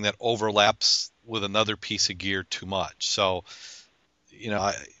having something that overlaps with another piece of gear too much. So,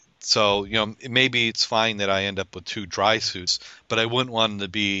 maybe it's fine that I end up with 2 dry suits, but I wouldn't want them to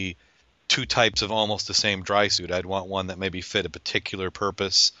be 2 types of almost the same dry suit. I'd want one that maybe fit a particular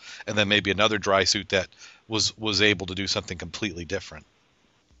purpose, and then maybe another dry suit that was able to do something completely different.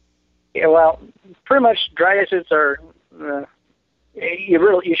 Yeah, well, pretty much dry suits are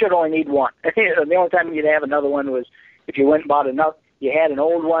you should only need one. The only time you'd have another one was if you went and bought another. You had an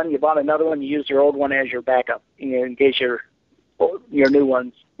old one, you bought another one, you used your old one as your backup, in case your new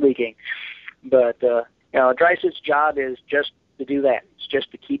one's leaking. But a dry suit's job is just to do that. It's just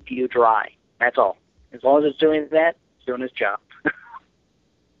to keep you dry. That's all. As long as it's doing that, it's doing its job.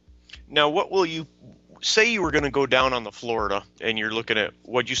 Now, what will you say you were going to go down on the Florida, and you're looking at,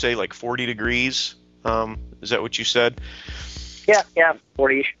 what'd you say, like 40 degrees? Is that what you said? Yeah,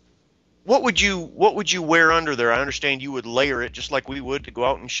 40-ish. What would you wear under there? I understand you would layer it just like we would to go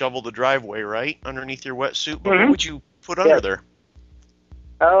out and shovel the driveway, right, underneath your wetsuit. But what would you put under there?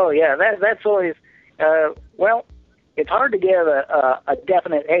 Oh yeah, that's always well. It's hard to give a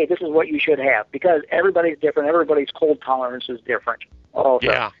definite. Hey, this is what you should have, because everybody's different. Everybody's cold tolerance is different. Also,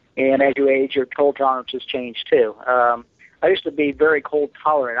 yeah. And as you age, your cold tolerances change too. I used to be very cold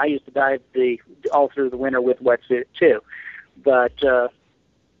tolerant. I used to dive all through the winter with wetsuit too, but.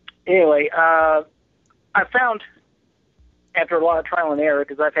 Anyway, I found, after a lot of trial and error,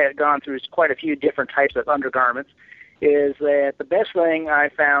 because I've gone through quite a few different types of undergarments, is that the best thing I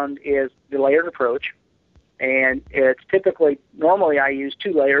found is the layered approach. And it's normally I use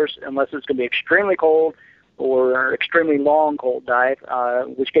 2 layers unless it's going to be extremely cold or extremely long cold dive,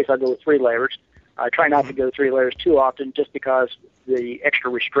 in which case I'll go with 3 layers. I try not to go 3 layers too often just because the extra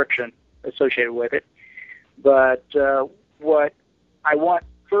restriction associated with it. But what I want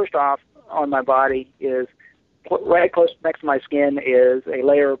first off on my body is right close next to my skin is a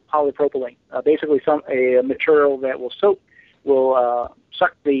layer of polypropylene, basically a material that will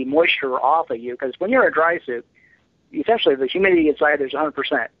suck the moisture off of you, because when you're in a dry suit, essentially the humidity inside is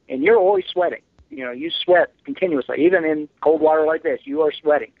 100%, and you're always sweating. You sweat continuously. Even in cold water like this, you are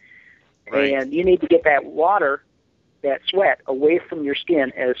sweating. Right. And you need to get that water, that sweat, away from your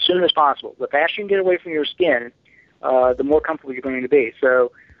skin as soon as possible. The faster you can get away from your skin, the more comfortable you're going to be.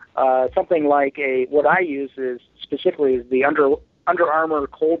 So something like what I use is specifically the Under Armour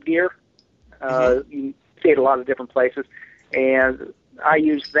cold gear. You see it a lot of different places. And I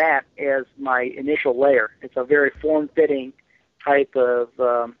use that as my initial layer. It's a very form-fitting type of,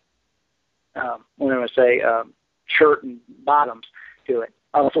 shirt and bottoms to it.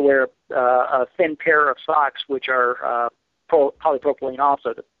 I also wear a thin pair of socks, which are polypropylene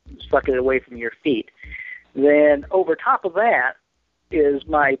also, to suck it away from your feet. Then over top of that is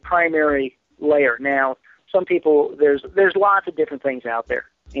my primary layer. Now, some people, there's lots of different things out there,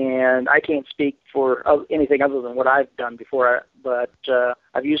 and I can't speak for anything other than what I've done before, but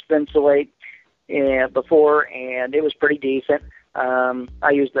I've used Thinsulate before, and it was pretty decent.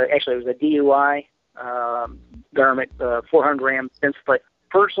 I used it was a DUI garment, 400-gram Thinsulate.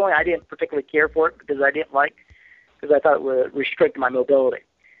 Personally, I didn't particularly care for it because I thought it would restrict my mobility.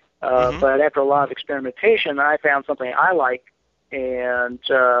 But after a lot of experimentation, I found something I like, and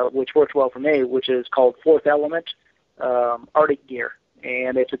which works well for me, which is called Fourth Element Arctic Gear.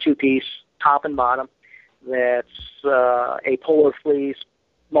 And it's a 2-piece top and bottom that's a polar fleece,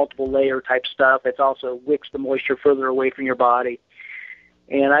 multiple layer type stuff. It's also wicks the moisture further away from your body.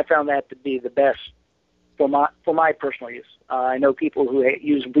 And I found that to be the best for my personal use. I know people who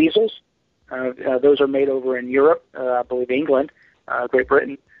use weasels. Those are made over in Europe, I believe England, Great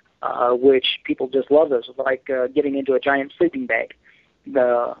Britain, which people just love those. It's like getting into a giant sleeping bag.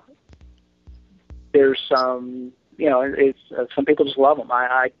 There's some, some people just love them.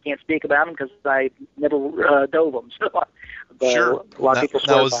 I can't speak about them because I never dove them. So, but sure. A lot of people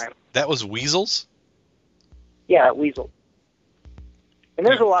swear by them. That was weasels? Yeah, weasel. And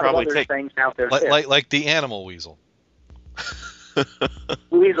there's a lot of other things out there too. Like the animal weasel.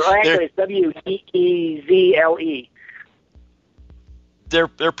 Weasel, actually, it's Weezle.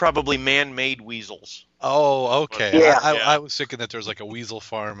 They're probably man-made weasels. Oh, okay. Yeah. I was thinking that there's like a weasel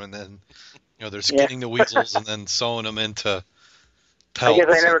farm, and then they're skinning the weasels and then sewing them into pelts. I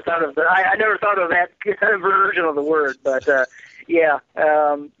guess I never thought of that. I never thought of that version of the word, but yeah.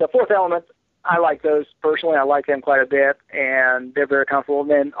 The Fourth Element, I like those personally. I like them quite a bit, and they're very comfortable. And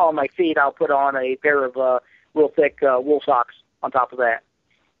then on my feet, I'll put on a pair of real thick wool socks on top of that,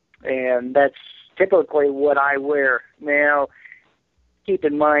 and that's typically what I wear. Now, keep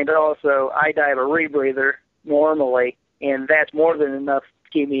in mind also, I dive a rebreather normally, and that's more than enough to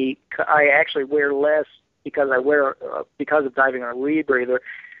keep me. I actually wear less because of diving a rebreather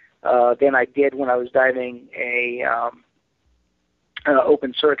than I did when I was diving a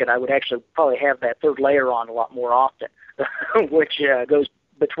open circuit. I would actually probably have that third layer on a lot more often, which goes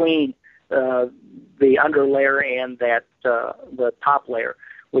between the under layer and that the top layer,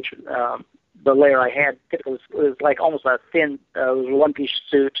 which the layer I had typically was like almost a thin, it was a one-piece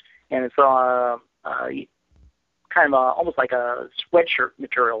suit, and it's kind of almost like a sweatshirt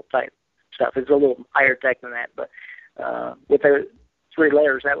material type stuff. It's a little higher tech than that, but with the 3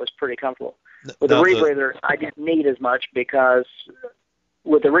 layers, that was pretty comfortable. With the rebreather, I didn't need as much because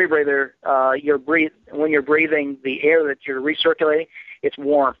with the rebreather, when you're breathing the air that you're recirculating, it's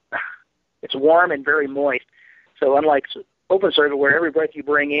warm. It's warm and very moist. So unlike open circuit, where every breath you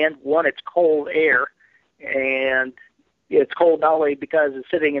bring in, one, it's cold air, and it's cold not only because it's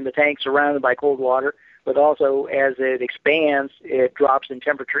sitting in the tank surrounded by cold water, but also as it expands, it drops in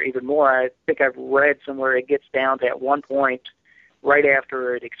temperature even more. I think I've read somewhere it gets down to at one point, right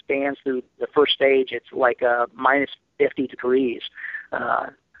after it expands through the first stage, it's like minus 50 degrees. I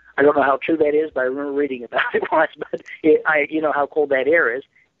don't know how true that is, but I remember reading about it once. But you know how cold that air is.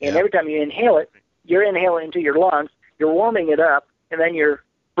 And every time you inhale it, you're inhaling into your lungs, you're warming it up, and then you're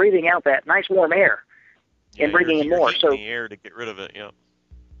breathing out that nice warm air and breathing in more. So the air to get rid of it, yeah.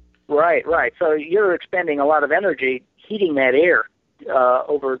 Right. So you're expending a lot of energy heating that air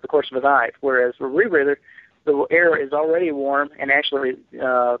over the course of a dive, whereas with rebreather, the air is already warm, and actually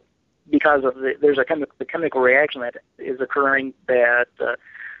because of there's the chemical reaction that is occurring that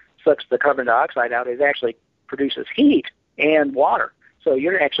sucks the carbon dioxide out, it actually produces heat and water. So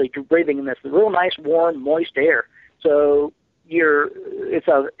you're actually breathing in this real nice, warm, moist air. So it's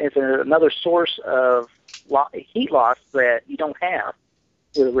another source of heat loss that you don't have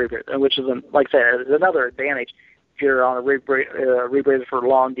with a rebreather, which is, like I said, is another advantage if you're on a rebreather for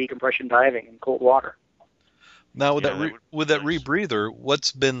long decompression diving in cold water. Now, with that rebreather,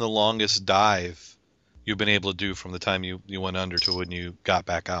 what's been the longest dive you've been able to do from the time you went under to when you got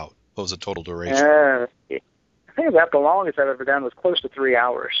back out? What was the total duration? I think about the longest I've ever done was close to 3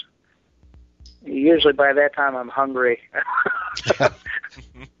 hours. Usually by that time I'm hungry.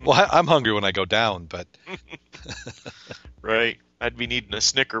 Well, I'm hungry when I go down, but... Right. I'd be needing a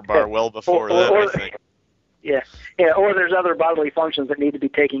Snicker bar well before that, I think. Yeah, or there's other bodily functions that need to be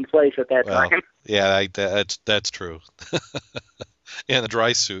taking place at that time. Yeah, that's true. And the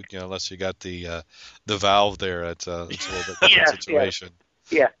dry suit, unless you got the valve there, it's a little bit different situation.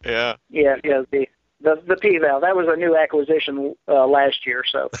 Yeah. The P valve, that was a new acquisition last year,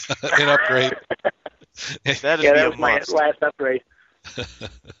 so. An upgrade. That was my last upgrade.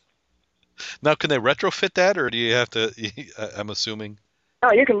 Now, can they retrofit that, or do you have to? I'm assuming.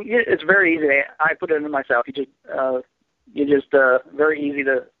 No, you can. It's very easy. I put it in myself. You just very easy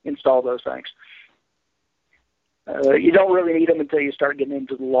to install those things. You don't really need them until you start getting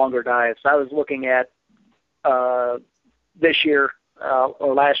into the longer dives. I was looking at this year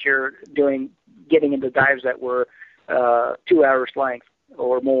or last year getting into dives that were 2 hours length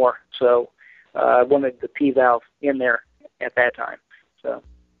or more. So I wanted the P valve in there at that time. So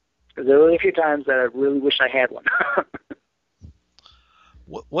there were a few times that I really wish I had one.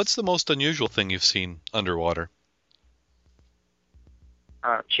 What's the most unusual thing you've seen underwater?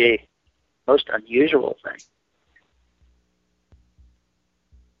 Most unusual thing.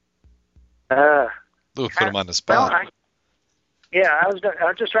 We'll put him on the spot. I was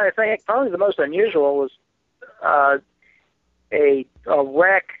just trying to think. Probably the most unusual was a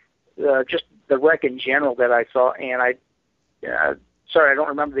wreck, just the wreck in general that I saw, and sorry, I don't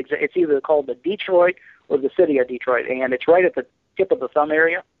remember the exact. It's either called the Detroit or the City of Detroit, and it's right at the tip of the thumb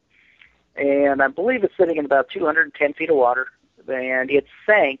area, and I believe it's sitting in about 210 feet of water, and it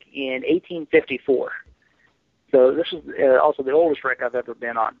sank in 1854. So this is also the oldest wreck I've ever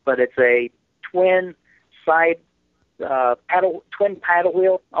been on, but it's a twin paddle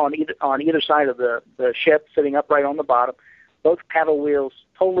wheel on either side of the ship, sitting upright on the bottom. Both paddle wheels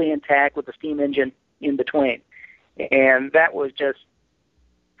totally intact with the steam engine in between, and that was just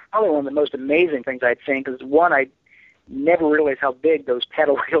probably one of the most amazing things I'd seen. Because one, I'd never realized how big those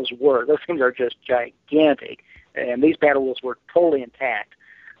paddle wheels were. Those things are just gigantic, and these paddle wheels were totally intact.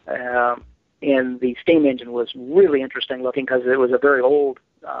 And the steam engine was really interesting looking because it was a very old,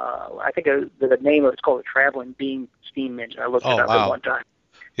 I think the name of it's called a traveling beam steam engine. I looked it up at one time.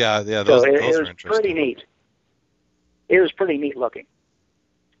 Yeah, those are was interesting. Pretty neat. It was pretty neat looking.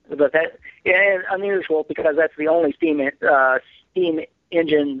 But that, and unusual because that's the only steam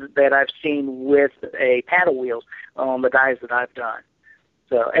engine that I've seen with a paddle wheels on the dives that I've done.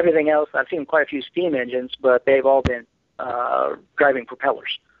 So everything else, I've seen quite a few steam engines, but they've all been driving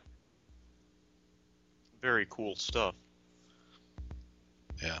propellers. Very cool stuff.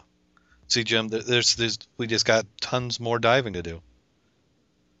 Yeah. See, Jim, we just got tons more diving to do.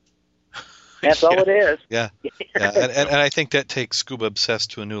 That's all it is. Yeah. And I think that takes Scuba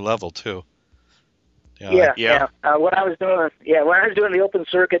Obsessed to a new level too. Yeah. When I was doing the open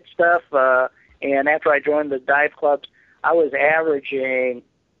circuit stuff, and after I joined the dive clubs, I was averaging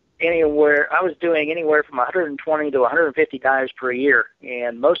doing anywhere from 120 to 150 dives per year,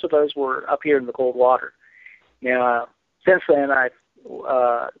 and most of those were up here in the cold water. Now, since then,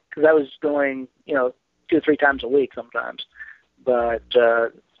 because I was going, 2 or 3 times a week sometimes, but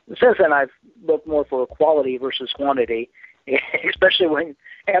since then I've looked more for quality versus quantity, especially when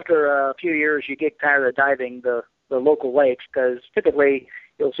after a few years you get tired of diving the local lakes, because typically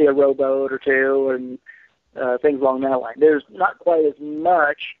you'll see a rowboat or two and things along that line. There's not quite as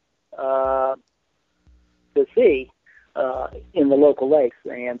much to see in the local lakes,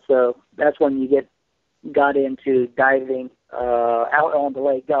 and so that's when you got into diving out on the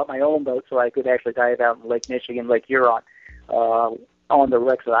lake, got my own boat so I could actually dive out in Lake Michigan, Lake Huron, on the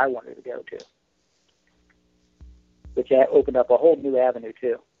wrecks that I wanted to go to, which opened up a whole new avenue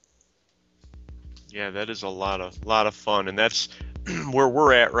too. Yeah, that is a lot of fun, and that's where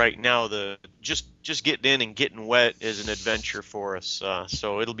we're at right now. Just getting in and getting wet is an adventure for us.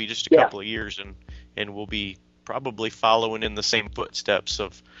 So it'll be just a couple of years, and we'll be probably following in the same footsteps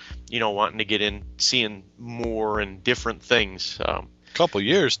of, wanting to get in, seeing more and different things. Couple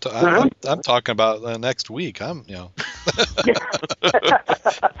years. I'm talking about next week. If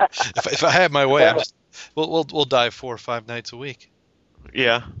I had my way, we'll dive 4 or 5 nights a week.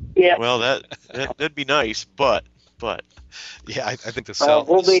 Yeah. Well, that'd be nice, but. Yeah, I think the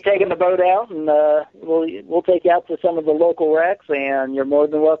we'll be taking the boat out, and we'll take you out to some of the local wrecks, and you're more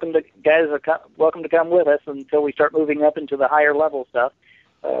than welcome to welcome to come with us until we start moving up into the higher level stuff.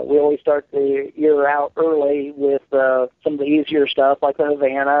 We always start the year out early with some of the easier stuff like the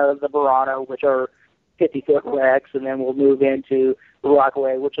Havana, the Verano, which are 50-foot wrecks, and then we'll move into the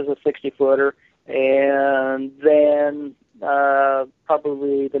Rockaway, which is a 60-footer, and then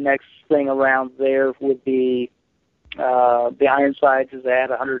probably the next thing around there would be the Ironsides is at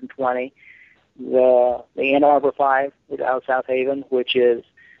 120. The Ann Arbor 5 out South Haven, which is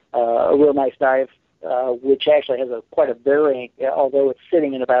a real nice dive, which actually has quite a varying, although it's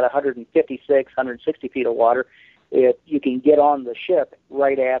sitting in about 156, 160 feet of water, you can get on the ship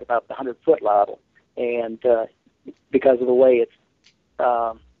right at about the 100-foot level. And because of the way it's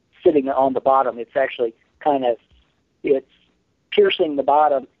sitting on the bottom, it's actually it's piercing the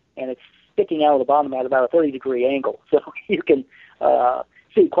bottom, and it's sticking out of the bottom at about a 30-degree angle. So you can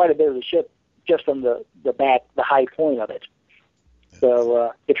see quite a bit of the ship just from the back, the high point of it.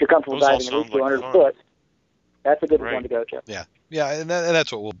 So if you're comfortable diving at least 200 foot, that's a good one to go to. Yeah, and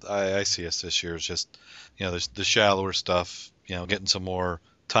that's what I see us this year is just, there's the shallower stuff, getting some more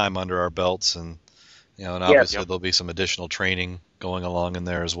time under our belts, and and obviously there'll be some additional training going along in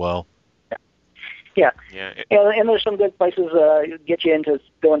there as well. Yeah. And there's some good places get you into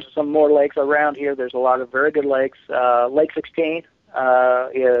going to some more lakes around here. There's a lot of very good lakes. Lake 16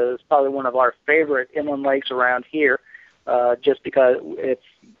 is probably one of our favorite inland lakes around here, just because it's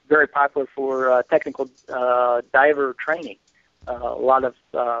very popular for technical diver training. A lot of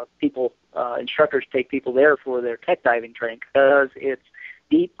instructors take people there for their tech diving training because it's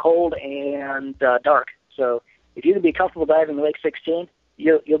deep, cold, and dark. So if you can be comfortable diving Lake 16,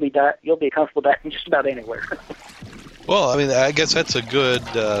 you'll be comfortable diving just about anywhere. Well, I guess that's a good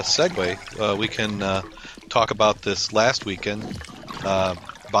segue. We can talk about this last weekend.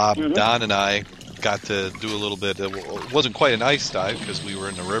 Bob, Don, and I got to do a little bit. It wasn't quite an ice dive because we were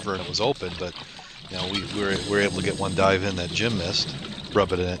in the river and it was open, but we were able to get one dive in that Jim missed,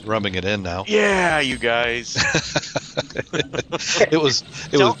 rubbing it in now. Yeah, you guys. It was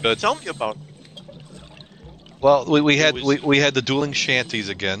good. Tell me about it. Well, we had the dueling shanties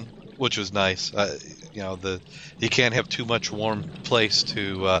again, which was nice. You can't have too much warm place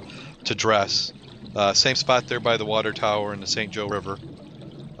to dress. Same spot there by the water tower in the St. Joe River.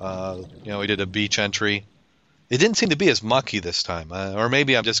 We did a beach entry, it didn't seem to be as mucky this time, or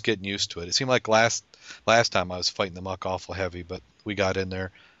maybe I'm just getting used to it. It seemed like last time I was fighting the muck awful heavy, but we got in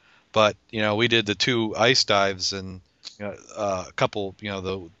there. But we did the 2 ice dives and a couple,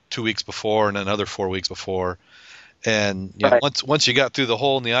 the 2 weeks before and another 4 weeks before, and Right. once you got through the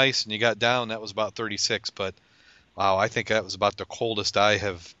hole in the ice and you got down, that was about 36. But wow, I think that was about the coldest I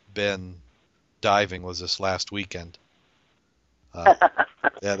have been diving was this last weekend. Yeah,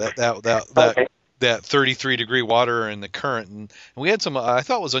 Okay. that 33-degree water in the current, and we had some I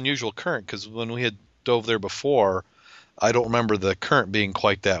thought was unusual current because when we had dove there before, I don't remember the current being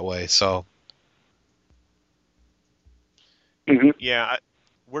quite that way. So Hmm. Yeah,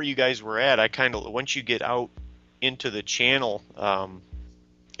 where you guys were at, I kind of once you get out into the channel,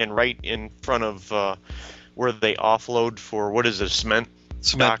 and right in front of where they offload for what is it, a cement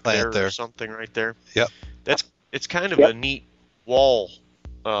cement dock there plant there. or something right there. Yep. It's kind of Yep. a neat wall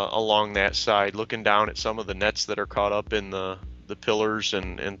along that side, looking down at some of the nets that are caught up in the pillars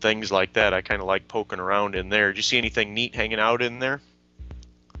and things like that. I kind of like poking around in there. Did you see anything neat hanging out in there?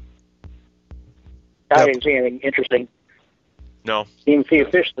 I Yep. didn't see anything interesting. No. Didn't see a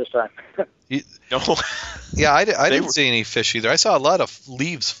fish this time. No. Yeah, I They didn't were- see any fish either. I saw a lot of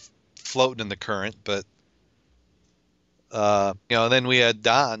leaves floating in the current, but then we had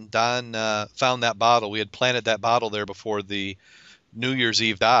Don. Don found that bottle. We had planted that bottle there before the New Year's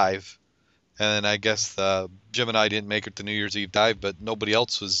Eve dive, and I guess Jim and I didn't make it to New Year's Eve dive, but nobody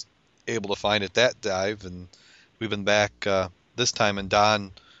else was able to find it that dive, and we've been back this time, and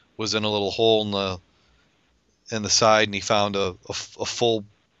Don was in a little hole in the side, and he found a full.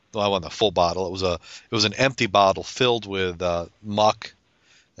 Well, I wasn't a full bottle. It was an empty bottle filled with muck,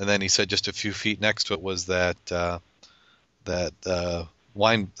 and then he said just a few feet next to it was that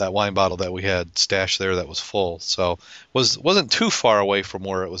wine bottle that we had stashed there that was full. So wasn't too far away from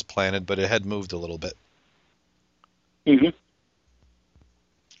where it was planted, but it had moved a little bit. Hmm.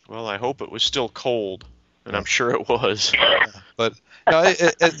 Well, I hope it was still cold, and I'm sure it was. But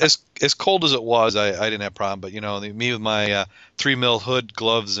as cold as it was, I didn't have a problem. But me with my 3 mil hood,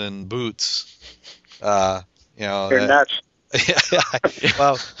 gloves, and boots, You're that- nuts. yeah,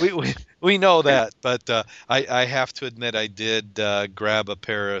 well, we know that, but I have to admit I did grab a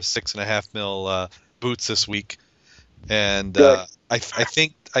pair of 6.5 mil boots this week, and Good. I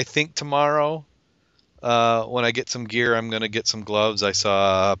think tomorrow when I get some gear, I'm going to get some gloves. I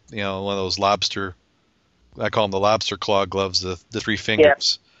saw one of those lobster, I call them the lobster claw gloves, the 3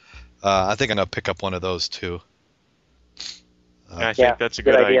 fingers. I think I'm going to pick up one of those too. I think Yeah, that's a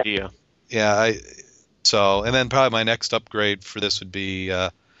good good idea. idea. Yeah, and then probably my next upgrade for this would be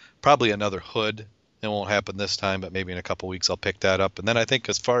probably another hood. It won't happen this time, but maybe in a couple weeks I'll pick that up. And then I think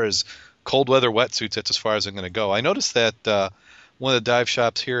as far as cold weather wetsuits, that's as far as I'm going to go. I noticed that one of the dive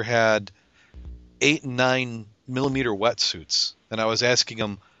shops here had 8 and 9 millimeter wetsuits, and I was asking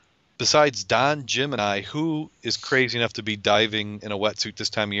them, besides Don, Jim, and I, who is crazy enough to be diving in a wetsuit this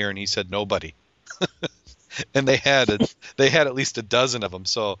time of year? And he said nobody. And they had at least a dozen of them.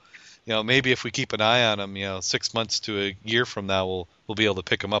 So maybe if we keep an eye on them, 6 months to a year from now, we'll be able to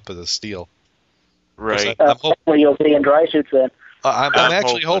pick them up as a steal. Right. I'm hoping. Hopefully you'll be in dry suits then. I'm I'm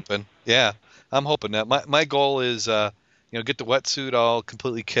actually hoping. hoping. Yeah, I'm hoping that my goal is get the wetsuit all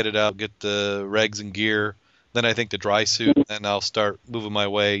completely kitted out, get the regs and gear. Then I think the dry suit, and I'll start moving my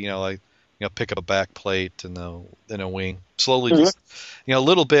way. Pick up a back plate and a wing. Slowly, just a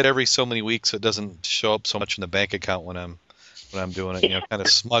little bit every so many weeks, so it doesn't show up so much in the bank account when I'm doing it. Kind of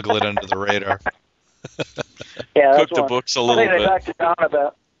smuggle it under the radar. Yeah, Cook that's the one. books a One little thing I bit. talked to Don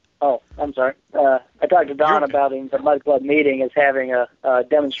about. Oh, I'm sorry. I talked to Don You're- about in the Mud Club meeting is having a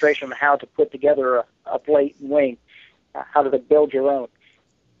demonstration of how to put together a plate and wing, how to build your own.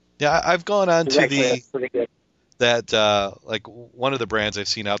 Yeah, I've gone on It's to actually pretty good. that like one of the brands I've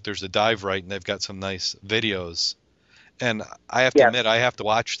seen out there's a Dive Right, and they've got some nice videos. And I have to Yeah. admit, I have to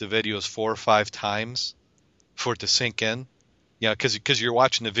watch the videos 4 or 5 times for it to sink in. Because you're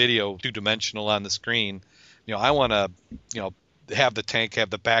watching the video 2-dimensional on the screen. I want to, have the tank,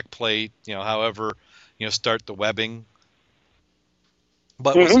 have the back plate, however, start the webbing.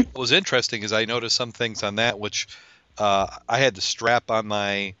 But what was interesting is I noticed some things on that which I had the strap on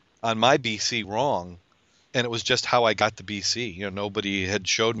my BC wrong, and it was just how I got the BC. Nobody had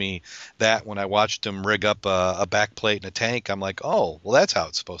showed me that when I watched them rig up a back plate and a tank. I'm like, oh, well, that's how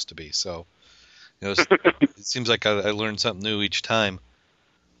it's supposed to be. So, it seems like I learned something new each time.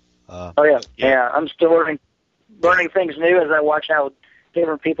 Oh yeah. I'm still learning things new as I watch how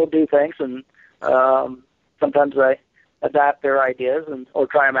different people do things, and sometimes I adapt their ideas or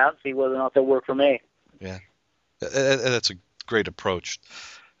try them out and see whether or not they'll work for me. Yeah, that's a great approach.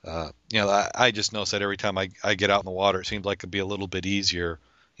 I just noticed that every time I get out in the water, it seems like it'd be a little bit easier,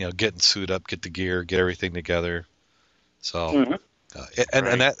 getting suit up, get the gear, get everything together. So, Mhm.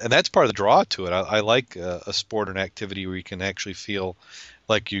 and Right. that's part of the draw to it. I like a sport and activity where you can actually feel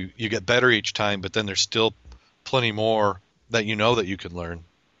like you get better each time, but then there's still plenty more that that you can learn,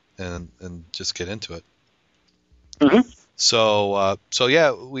 and just get into it. Mhm. So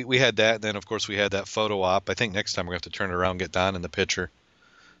yeah, we had that, and then of course we had that photo op. I think next time we're gonna have to turn it around and get Don in the picture.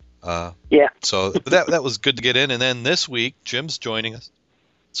 Yeah. So that was good to get in, and then this week Jim's joining us.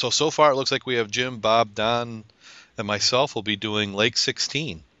 So far it looks like we have Jim, Bob, Don, and myself will be doing Lake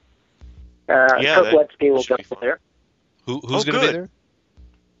 16. Yeah, Kurt that Wetsky will should go be fun. there. Who's Oh, going to be good. there?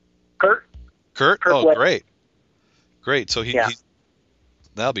 Kurt. Kurt. Kurt Oh, Wetsky. great. So Yeah.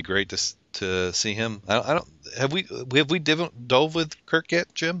 that'll be great to see him. I don't have we dove with Kurt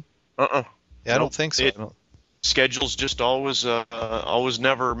yet, Jim? Uh-uh. Yeah, I don't Nope. think so. I don't. Schedules just always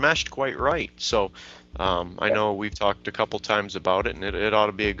never meshed quite right. So I know we've talked a couple times about it, and it ought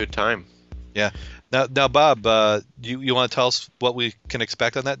to be a good time. Yeah. Now, Bob, you want to tell us what we can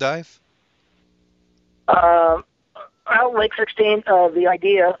expect on that dive? Well, Lake 16,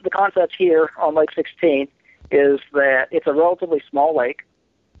 the concept here on Lake 16 is that it's a relatively small lake,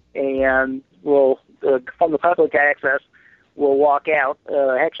 and from the public access, we'll walk out.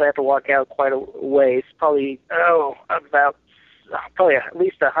 Actually, I have to walk out quite a ways, probably at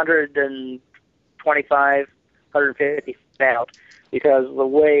least 125, 150 feet out, because the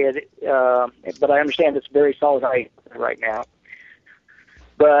way but I understand it's very solid ice right now.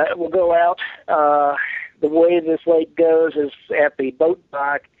 But we'll go out. The way this lake goes is at the boat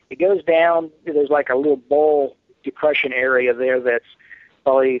dock. It goes down. There's like a little bowl depression area there that's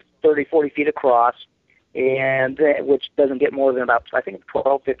probably 30, 40 feet across, and which doesn't get more than about, I think,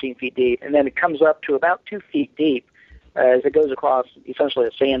 12, 15 feet deep. And then it comes up to about 2 feet deep as it goes across essentially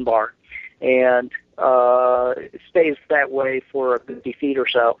a sandbar. And it stays that way for 50 feet or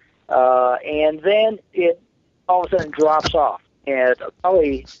so. And then it all of a sudden drops off, and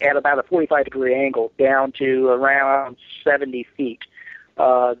probably at about a 45-degree angle down to around 70 feet.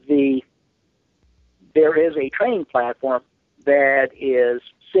 There is a training platform that is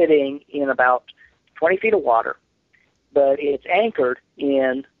sitting in about 20 feet of water, but it's anchored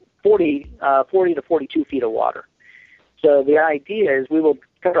in 40 to 42 feet of water. So the idea is we will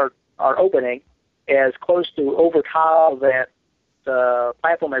cut our opening as close to over top of that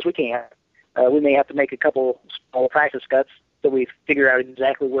platform as we can. We may have to make a couple small practice cuts so we figure out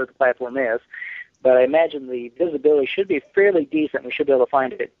exactly where the platform is. But I imagine the visibility should be fairly decent. We should be able to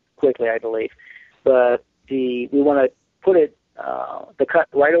find it quickly, I believe. But we want to put it, the cut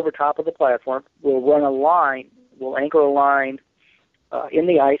right over top of the platform. We'll run a line. We'll anchor a line in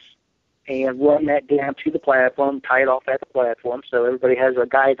the ice and run that down to the platform, tie it off at the platform so everybody has a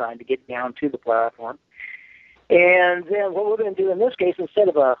guideline to get down to the platform. And then what we're going to do in this case, instead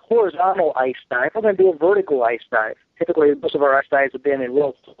of a horizontal ice dive, we're going to do a vertical ice dive. Typically, most of our ice dives have been in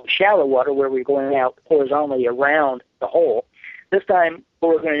real shallow water where we're going out horizontally around the hole. This time,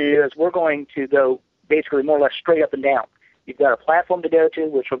 what we're going to do is we're going to go basically more or less straight up and down. You've got a platform to go to,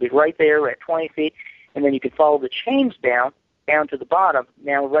 which will be right there at 20 feet, and then you can follow the chains down to the bottom.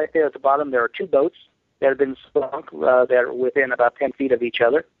 Now, right there at the bottom, there are two boats that have been sunk that are within about 10 feet of each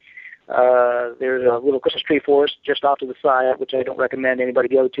other. There's a little Christmas tree forest just off to the side, which I don't recommend anybody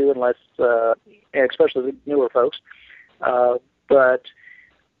go to unless, especially the newer folks. And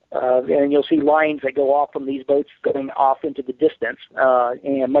you'll see lines that go off from these boats going off into the distance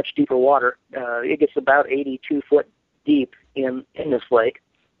and much deeper water. It gets about 82 foot deep in this lake,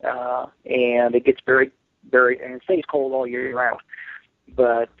 and it gets very, very, and it stays cold all year round.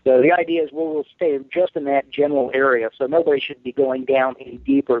 But the idea is we'll stay just in that general area, so nobody should be going down any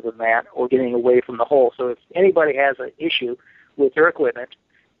deeper than that or getting away from the hole. So if anybody has an issue with their equipment,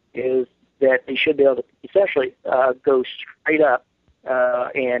 is that they should be able to essentially go straight up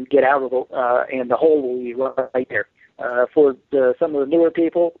and get out of the, and the hole will be right there. For some of the newer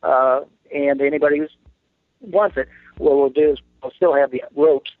people and anybody who wants it, what we'll do is we'll still have the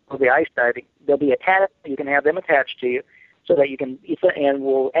ropes for the ice diving. They'll be attached. You can have them attached to you, so that you can, and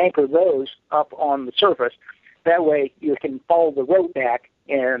we'll anchor those up on the surface. That way you can follow the rope back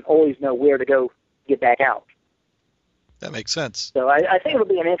and always know where to go get back out. That makes sense. So I think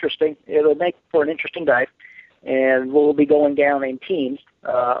it'll make for an interesting dive, and we'll be going down in teams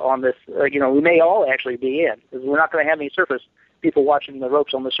on this. We may all actually be in, because we're not going to have any surface people watching the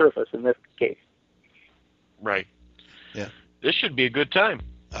ropes on the surface in this case. Right. Yeah. This should be a good time.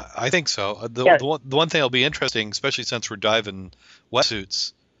 I think so. The one thing that'll be interesting, especially since we're diving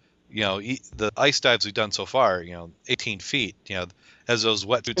wetsuits, the ice dives we've done so far, 18 feet, as those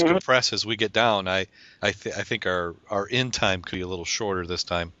wetsuits compress as we get down, I think our in time could be a little shorter this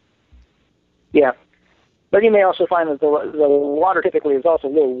time. Yeah. But you may also find that the water typically is also a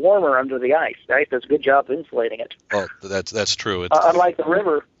little warmer under the ice. The ice does a good job of insulating it. Well, that's true. Unlike the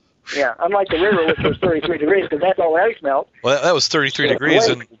river. Yeah, unlike the river, which was 33 degrees, because that's all ice melt. Well, that was 33 degrees,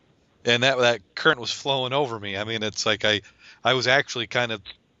 and that current was flowing over me. I mean, it's like I was actually kind of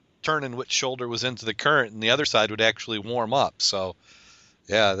turning which shoulder was into the current, and the other side would actually warm up. So,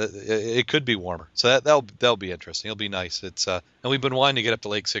 yeah, it could be warmer. So that'll be interesting. It'll be nice. It's and we've been wanting to get up to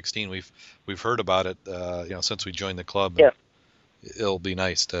Lake 16. We've heard about it, since we joined the club. Yeah. It'll be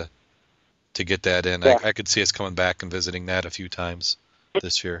nice to get that in. Yeah. I could see us coming back and visiting that a few times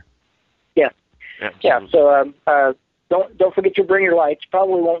this year. Yeah. So don't forget to bring your lights.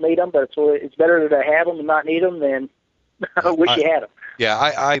 Probably won't need them, but it's better to have them and not need them than wish you had them. Yeah,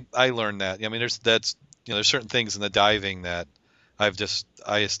 I learned that. I mean, there's certain things in the diving that I just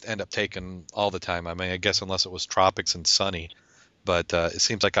end up taking all the time. I mean, I guess unless it was tropics and sunny, but it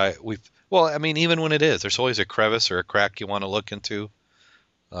seems like even when it is, there's always a crevice or a crack you want to look into.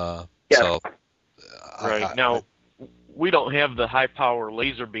 So right. Now, we don't have the high power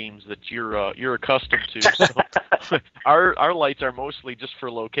laser beams that you're accustomed to. So our lights are mostly just for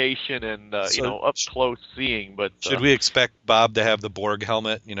location and up close seeing. But should we expect Bob to have the Borg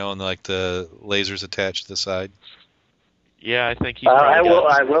helmet, and like the lasers attached to the side? Yeah, I think he. I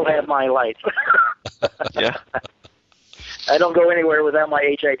will have my lights. Yeah. I don't go anywhere without my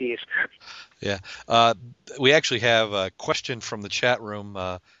HIDs. Yeah. We actually have a question from the chat room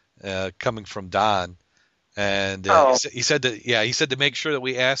coming from Don. And he said to make sure that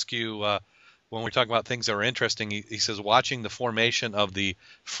we ask you when we're talking about things that are interesting. He says watching the formation of the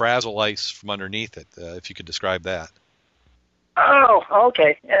frazzle ice from underneath it. If you could describe that. Oh,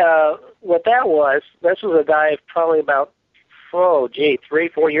 okay. What that was, this was a dive probably about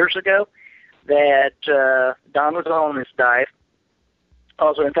 3-4 years ago that Don was on this dive.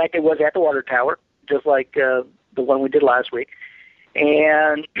 Also, in fact, it was at the water tower, just like the one we did last week,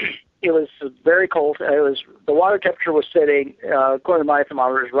 and it was very cold. The water temperature was sitting, according to my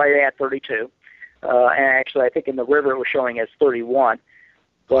thermometers, right at 32. And actually, I think in the river it was showing as 31.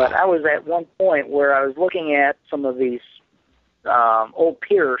 But I was at one point where I was looking at some of these old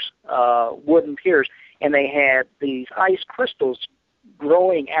piers, wooden piers, and they had these ice crystals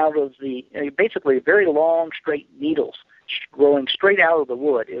growing out of basically very long, straight needles growing straight out of the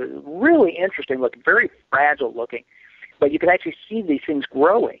wood. It was really interesting looking, very fragile looking. But you could actually see these things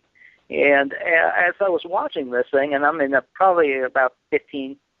growing. And as I was watching this thing, and I'm in probably about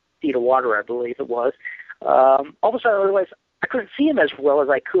 15 feet of water, I believe it was, all of a sudden I realized I couldn't see him as well as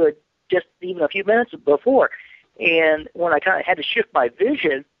I could just even a few minutes before. And when I kind of had to shift my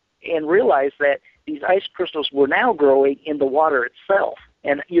vision and realize that these ice crystals were now growing in the water itself,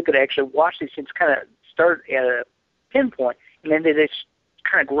 and you could actually watch these things kind of start at a pinpoint, and then they just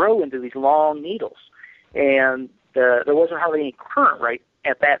kind of grow into these long needles. And there wasn't hardly any current right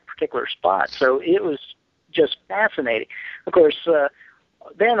at that particular spot. So it was just fascinating. Of course,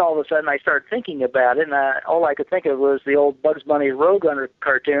 then all of a sudden I started thinking about it, and all I could think of was the old Bugs Bunny Roadrunner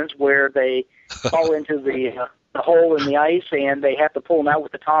cartoons where they fall into the hole in the ice and they have to pull them out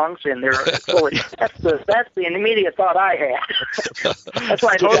with the tongs, and they're that's the immediate thought I had. That's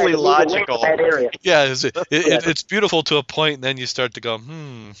why I totally logical. That area. Yeah, it's beautiful to a point, and then you start to go,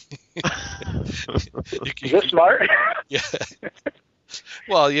 Is this smart? Yeah.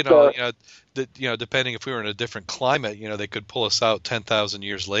 Well, depending if we were in a different climate, they could pull us out 10,000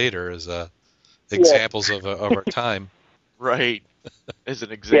 years later as examples of our time. Right. As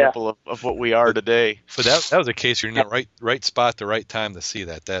an example of what we are today. But that was a case you're in the right spot, the right time to see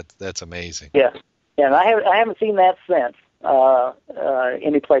that. That's amazing. Yeah. And I haven't seen that since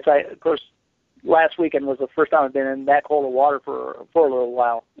any place. Of course, last weekend was the first time I've been in that cold of water for a little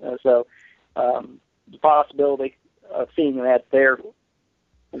while. So the possibility of seeing that there.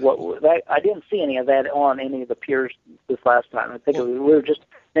 I didn't see any of that on any of the piers this last time. I think we were just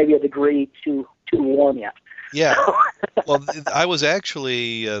maybe a degree too warm yet. Yeah. Well, I was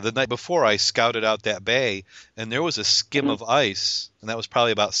actually the night before I scouted out that bay, and there was a skim of ice, and that was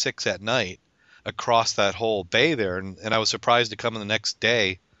probably about 6 at night across that whole bay there, and I was surprised to come in the next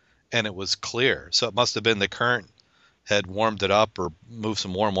day, and it was clear. So it must have been the current had warmed it up or moved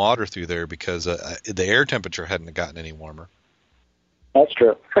some warm water through there because the air temperature hadn't gotten any warmer. That's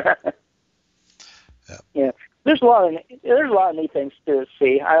true. Yeah. There's a lot of neat things to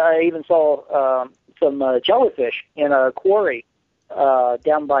see. I even saw some jellyfish in a quarry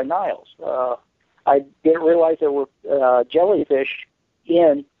down by Niles. I didn't realize there were jellyfish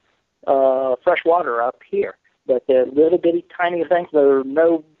in fresh water up here. But the little bitty tiny things, they're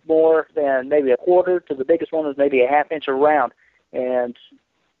no more than maybe a quarter to the biggest one is maybe a half inch around. And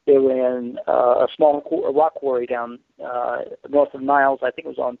they were in a small rock quarry down north of Niles. I think it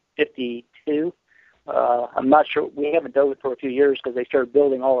was on 52. I'm not sure. We haven't dove it for a few years because they started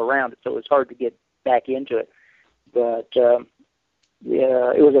building all around it, so it's hard to get back into it. But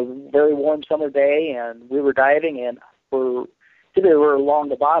yeah, it was a very warm summer day, and we were diving, and typically we're along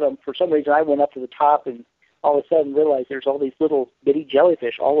the bottom. For some reason, I went up to the top and all of a sudden realized there's all these little bitty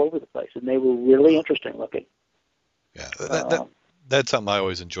jellyfish all over the place, and they were really interesting looking. Yeah, that's something I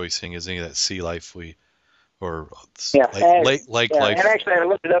always enjoy seeing, is any of that sea life lake life. And actually, I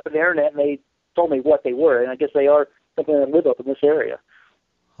looked it up on the internet, and they told me what they were, and I guess they are something that live up in this area.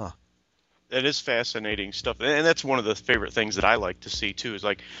 Huh. That is fascinating stuff, and that's one of the favorite things that I like to see too. Is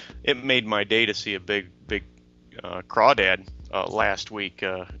like, it made my day to see a big crawdad last week,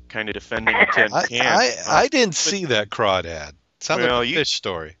 kind of defending a tin can. I didn't see that crawdad. Sounds like a fish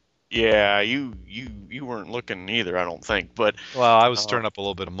story. Yeah, you weren't looking either, I don't think. But well, I was stirring up a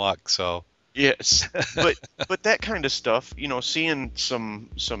little bit of muck, so. Yes, but that kind of stuff, seeing some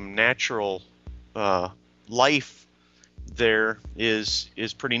natural life there is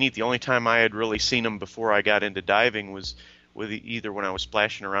pretty neat. The only time I had really seen them before I got into diving was with either when I was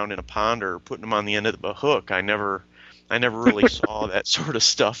splashing around in a pond or putting them on the end of a hook. I never really saw that sort of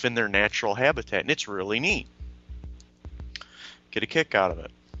stuff in their natural habitat, and it's really neat. Get a kick out of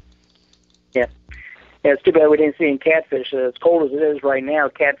it. Yeah. Yeah, it's too bad we didn't see any catfish. As cold as it is right now,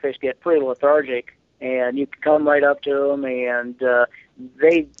 catfish get pretty lethargic, and you can come right up to them, and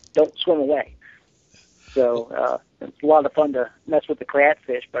they don't swim away. So it's a lot of fun to mess with the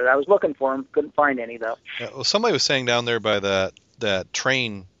catfish, but I was looking for them, couldn't find any, though. Yeah, well, somebody was saying down there by that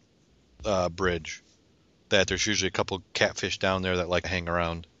train bridge that there's usually a couple catfish down there that like to hang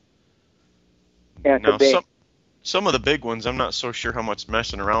around. Yeah, now, some of the big ones, I'm not so sure how much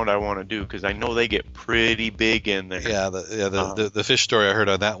messing around I want to do, because I know they get pretty big in there. Yeah, the fish story I heard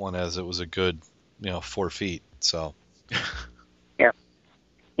on that one as it was a good 4 feet. So.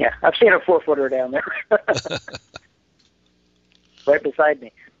 Yeah, I've seen a 4-footer down there, right beside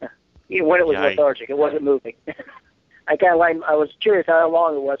me. Even when it was lethargic, it wasn't moving. I was curious how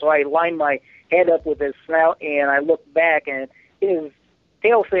long it was, so I lined my head up with his snout, and I looked back, and his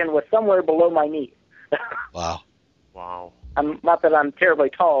tail fin was somewhere below my knee. Wow. Not that I'm terribly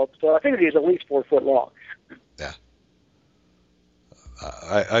tall, so I figured he was at least 4 foot long. Yeah.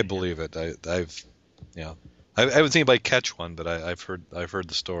 I believe it. I haven't seen anybody catch one, but I've heard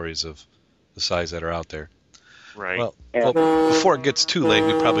the stories of the size that are out there. Right. Well, before it gets too late,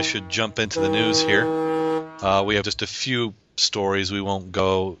 we probably should jump into the news here. We have just a few stories. We won't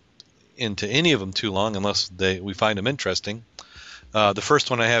go into any of them too long unless we find them interesting. The first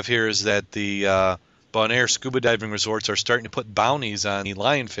one I have here is that the Bonaire scuba diving resorts are starting to put bounties on the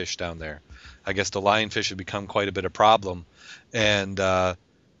lionfish down there. I guess the lionfish have become quite a bit of problem, and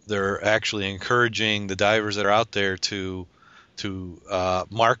they're actually encouraging the divers that are out there to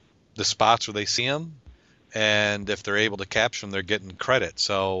mark the spots where they see them, and if they're able to capture them, they're getting credit.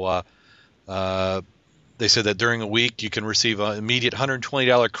 So they said that during a week you can receive an immediate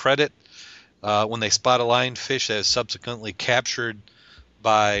 $120 credit when they spot a lionfish that is subsequently captured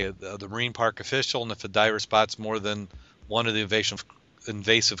by the marine park official, and if a diver spots more than one of the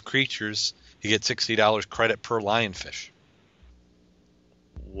invasive creatures, you get $60 credit per lionfish.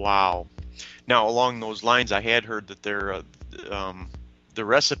 Wow. Now, along those lines, I had heard that the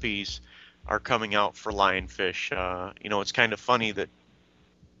recipes are coming out for lionfish. It's kind of funny to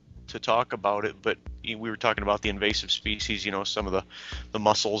talk about it, but we were talking about the invasive species, some of the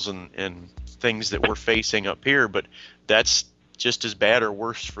mussels and things that we're facing up here, but that's just as bad or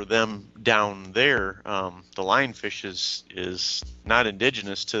worse for them down there. The lionfish is not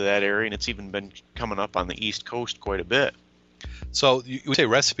indigenous to that area, and it's even been coming up on the East Coast quite a bit. So you say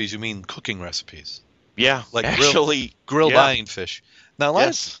recipes, you mean cooking recipes? Yeah, like grilled yeah. lionfish. Now,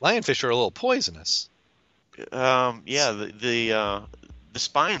 lionfish are a little poisonous. The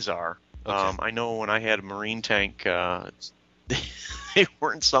spines are. Okay. I know when I had a marine tank, they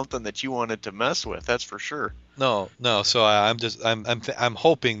weren't something that you wanted to mess with. That's for sure. No. So I'm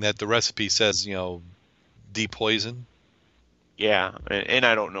hoping that the recipe says depoison. Yeah, and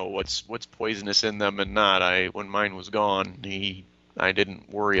I don't know what's poisonous in them and not. When mine was gone, I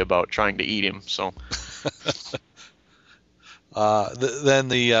didn't worry about trying to eat him. So. Then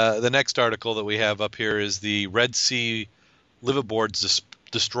the next article that we have up here is the Red Sea liveaboards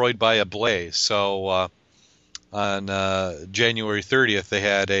destroyed by a blaze. So on January 30th, they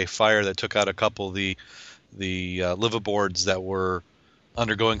had a fire that took out a couple of the liveaboards that were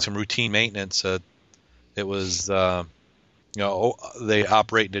undergoing some routine maintenance. It was they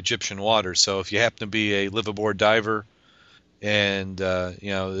operate in Egyptian waters, so if you happen to be a live aboard diver, and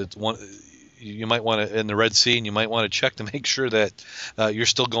it's one. You might want to in the Red Sea, and you might want to check to make sure that you're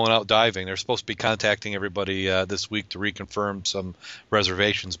still going out diving. They're supposed to be contacting everybody this week to reconfirm some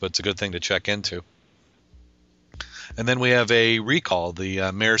reservations, but it's a good thing to check into. And then we have a recall. The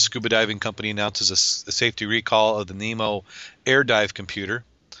Maersk Scuba Diving Company announces a safety recall of the Nemo air dive computer.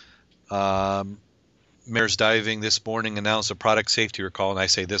 Maersk Diving this morning announced a product safety recall, and I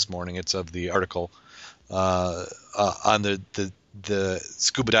say this morning, it's of the article on the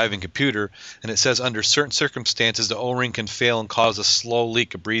scuba diving computer, and it says under certain circumstances the O-ring can fail and cause a slow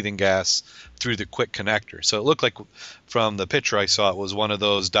leak of breathing gas through the quick connector. So it looked like from the picture I saw it was one of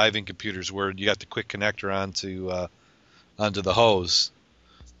those diving computers where you got the quick connector onto the hose.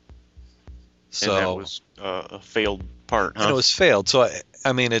 So and that was a failed part, huh? And it was failed. So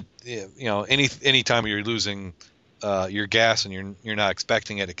I mean, any time you're losing your gas and you're not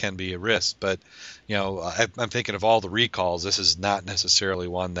expecting it, it can be a risk. But I'm thinking of all the recalls. This is not necessarily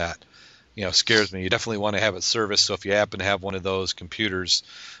one that scares me. You definitely want to have it serviced. So if you happen to have one of those computers,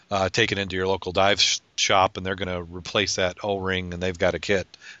 take it into your local dive shop, and they're going to replace that O-ring, and they've got a kit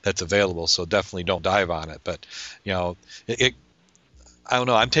that's available. So definitely don't dive on it. But I don't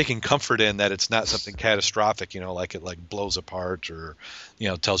know. I'm taking comfort in that it's not something catastrophic. Like it blows apart or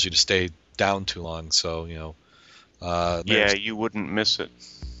tells you to stay down too long. So you wouldn't miss it.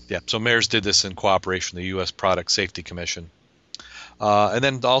 Yeah, so Maersk did this in cooperation with the U.S. Product Safety Commission. And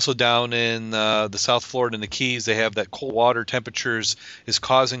then also down in the South Florida and the Keys, they have that cold water temperatures is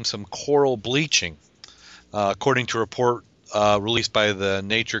causing some coral bleaching. According to a report released by the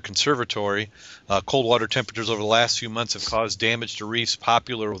Nature Conservatory, cold water temperatures over the last few months have caused damage to reefs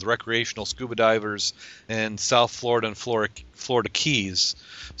popular with recreational scuba divers in South Florida and Florida Keys.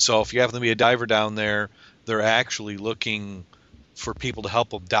 So if you happen to be a diver down there, they're actually looking for people to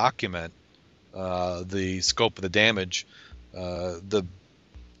help them document the scope of the damage. The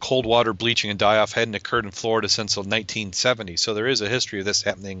cold water bleaching and die-off hadn't occurred in Florida since the 1970s, so there is a history of this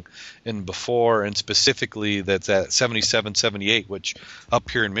happening in before, and specifically that's at 77, 78, which up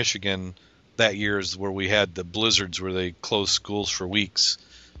here in Michigan that year is where we had the blizzards where they closed schools for weeks.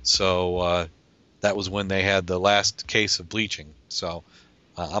 So that was when they had the last case of bleaching. So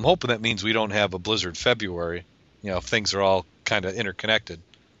I'm hoping that means we don't have a blizzard February, if things are all kind of interconnected.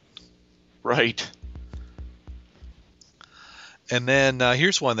 Right. And then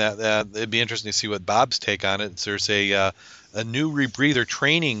here's one that it'd be interesting to see what Bob's take on it. There's a new rebreather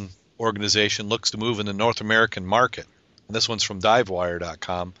training organization looks to move in the North American market. And this one's from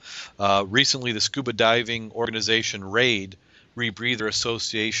DiveWire.com. Recently, the scuba diving organization RAID, Rebreather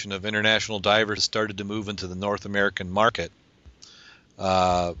Association of International Divers, started to move into the North American market.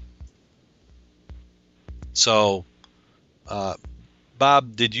 Bob,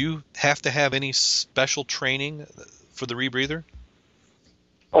 did you have to have any special training for the rebreather?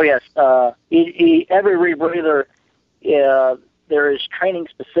 Oh, yes. Every rebreather, there is training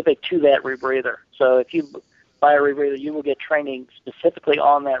specific to that rebreather. So if you buy a rebreather, you will get training specifically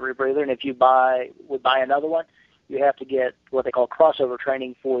on that rebreather. And if you would buy another one, you have to get what they call crossover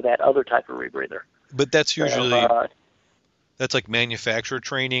training for that other type of rebreather. But that's usually that's like manufacturer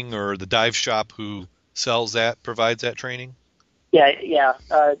training, or the dive shop who sells that provides that training? Yeah.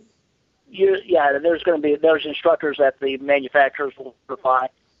 There's instructors that the manufacturers will certify,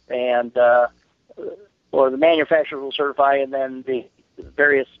 or the manufacturers will certify, and then the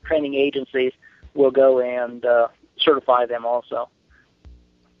various training agencies will go and certify them also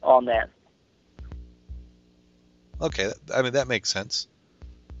on that. Okay, I mean that makes sense.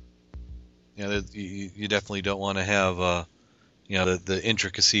 You definitely don't want to have the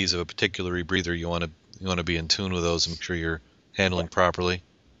intricacies of a particular rebreather. You want to be in tune with those and make sure you're handling properly.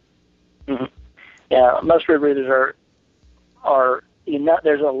 Mm-hmm. Yeah, most rebreathers are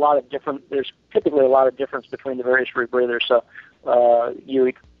there's typically a lot of difference between the various rebreathers, so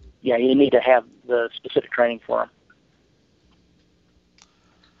you need to have the specific training for them.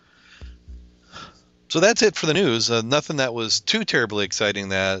 So that's it for the news. Nothing that was too terribly exciting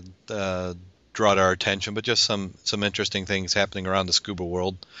that brought our attention, but just some interesting things happening around the scuba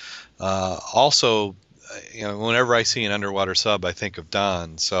world. Also, whenever I see an underwater sub, I think of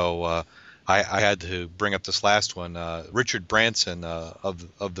Don. So I had to bring up this last one. Richard Branson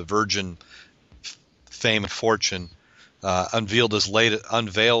of the Virgin fame and fortune unveils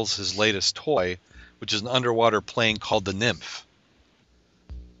his latest toy, which is an underwater plane called the Nymph.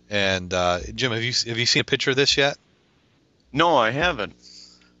 And Jim, have you seen a picture of this yet? No, I haven't.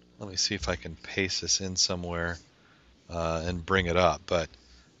 Let me see if I can paste this in somewhere. and bring it up. But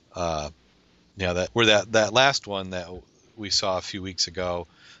that last one that we saw a few weeks ago,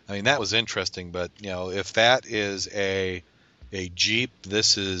 I mean, that was interesting. But if that is a Jeep,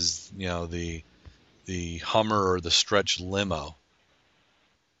 this is the Hummer or the Stretch limo.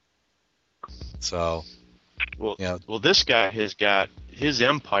 So, well, this guy has got, his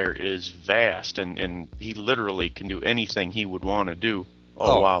empire is vast, and he literally can do anything he would want to do.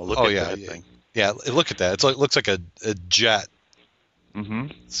 Wow! Look at that thing. Yeah, look at that. It looks like a jet. Mm-hmm.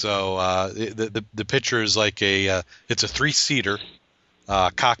 So the picture is like it's a 3-seater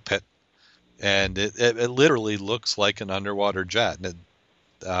cockpit, and it literally looks like an underwater jet. And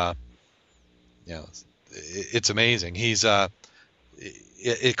it's amazing.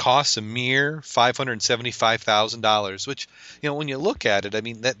 It costs a mere $575,000, which when you look at it, I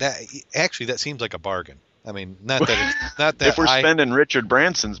mean that seems like a bargain. I mean, not that if we're spending Richard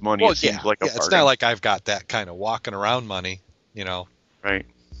Branson's money, it seems like a bargain. It's not like I've got that kind of walking around money, Right.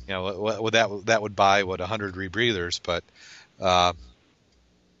 That would buy 100 rebreathers, but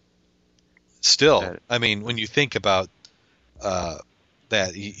still, I mean, when you think about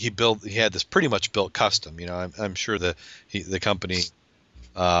that, he had this pretty much built custom. I'm sure the company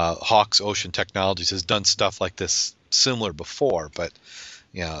Hawks Ocean Technologies has done stuff like this similar before, but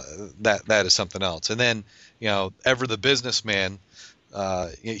that is something else. And then Ever the businessman,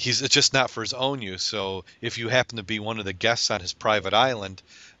 it's just not for his own use. So if you happen to be one of the guests on his private island,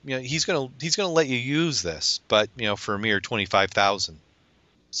 he's gonna let you use this, but for a mere $25,000.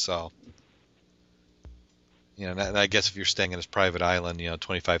 So and I guess if you're staying on his private island,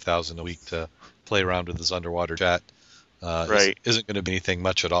 $25,000 a week to play around with his underwater jet, right, isn't going to be anything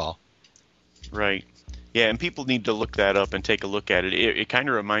much at all. Right. Yeah, and people need to look that up and take a look at it. It kind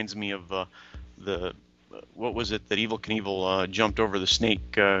of reminds me of what was it that Evel Knievel jumped over the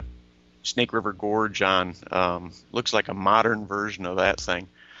Snake River Gorge on? Looks like a modern version of that thing.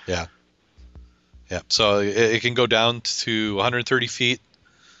 Yeah. Yeah. So it can go down to 130 feet.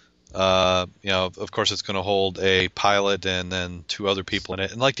 Of course, it's going to hold a pilot and then 2 other people in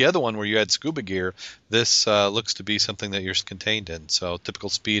it. And like the other one where you had scuba gear, this looks to be something that you're contained in. So typical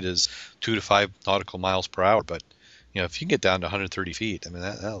speed is 2 to 5 nautical miles per hour. But if you can get down to 130 feet, I mean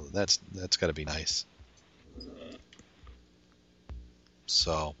that's got to be nice.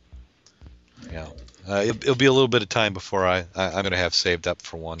 So it'll be a little bit of time before I'm going to have saved up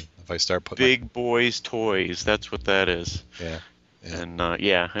for one if I start putting big boys toys. That's what that is. Yeah. And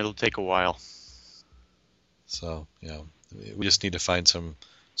it'll take a while. So we just need to find some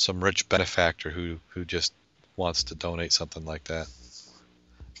rich benefactor who just wants to donate something like that.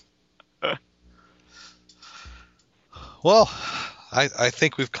 Well, I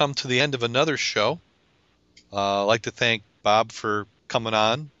think we've come to the end of another show. I'd like to thank Bob for coming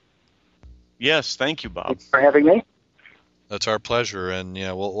on. Yes, thank you, Bob. Thanks for having me. That's our pleasure, and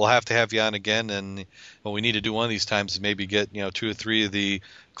we'll have to have you on again. And what we need to do one of these times is maybe get 2 or 3 of the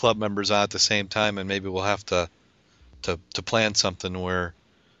club members on at the same time, and maybe we'll have to plan something where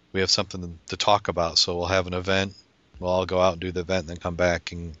we have something to talk about. So we'll have an event. We'll all go out and do the event, and then come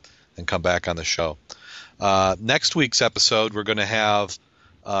back and come back on the show. Next week's episode, we're going to have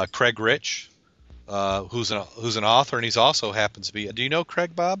Craig Rich, who's an author, and he's also happens to be. Do you know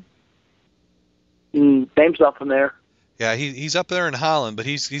Craig, Bob? Name's up from there. Yeah, he's up there in Holland, but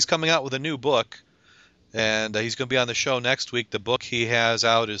he's coming out with a new book, and he's going to be on the show next week. The book he has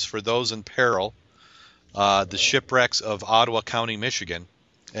out is For Those in Peril, The Shipwrecks of Ottawa County, Michigan.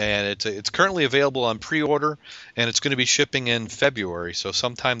 And it's currently available on pre-order, and it's going to be shipping in February. So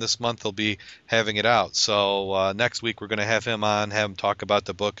sometime this month they'll be having it out. So next week we're going to have him on, have him talk about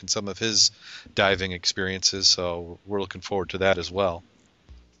the book and some of his diving experiences. So we're looking forward to that as well.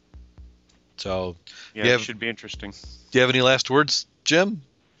 So it should be interesting. Do you have any last words, Jim?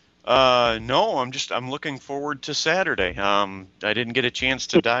 No, I'm looking forward to Saturday. I didn't get a chance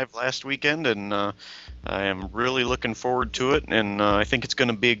to dive last weekend, and I am really looking forward to it. And I think it's going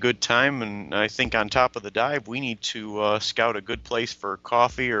to be a good time. And I think on top of the dive, we need to scout a good place for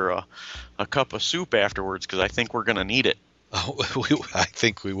coffee or a cup of soup afterwards, because I think we're going to need it. I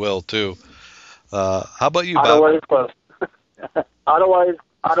think we will too. How about you, Bob? Ottawa is close.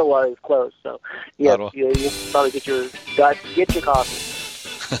 Ottawa is close, so yeah, you probably get your coffee.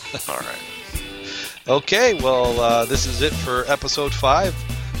 All right. Okay, well, this is it for episode 5.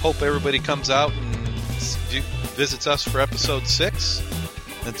 Hope everybody comes out and visits us for episode 6.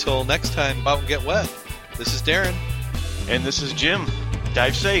 Until next time, go out and get wet. This is Darren. And this is Jim.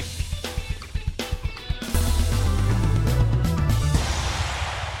 Dive safe.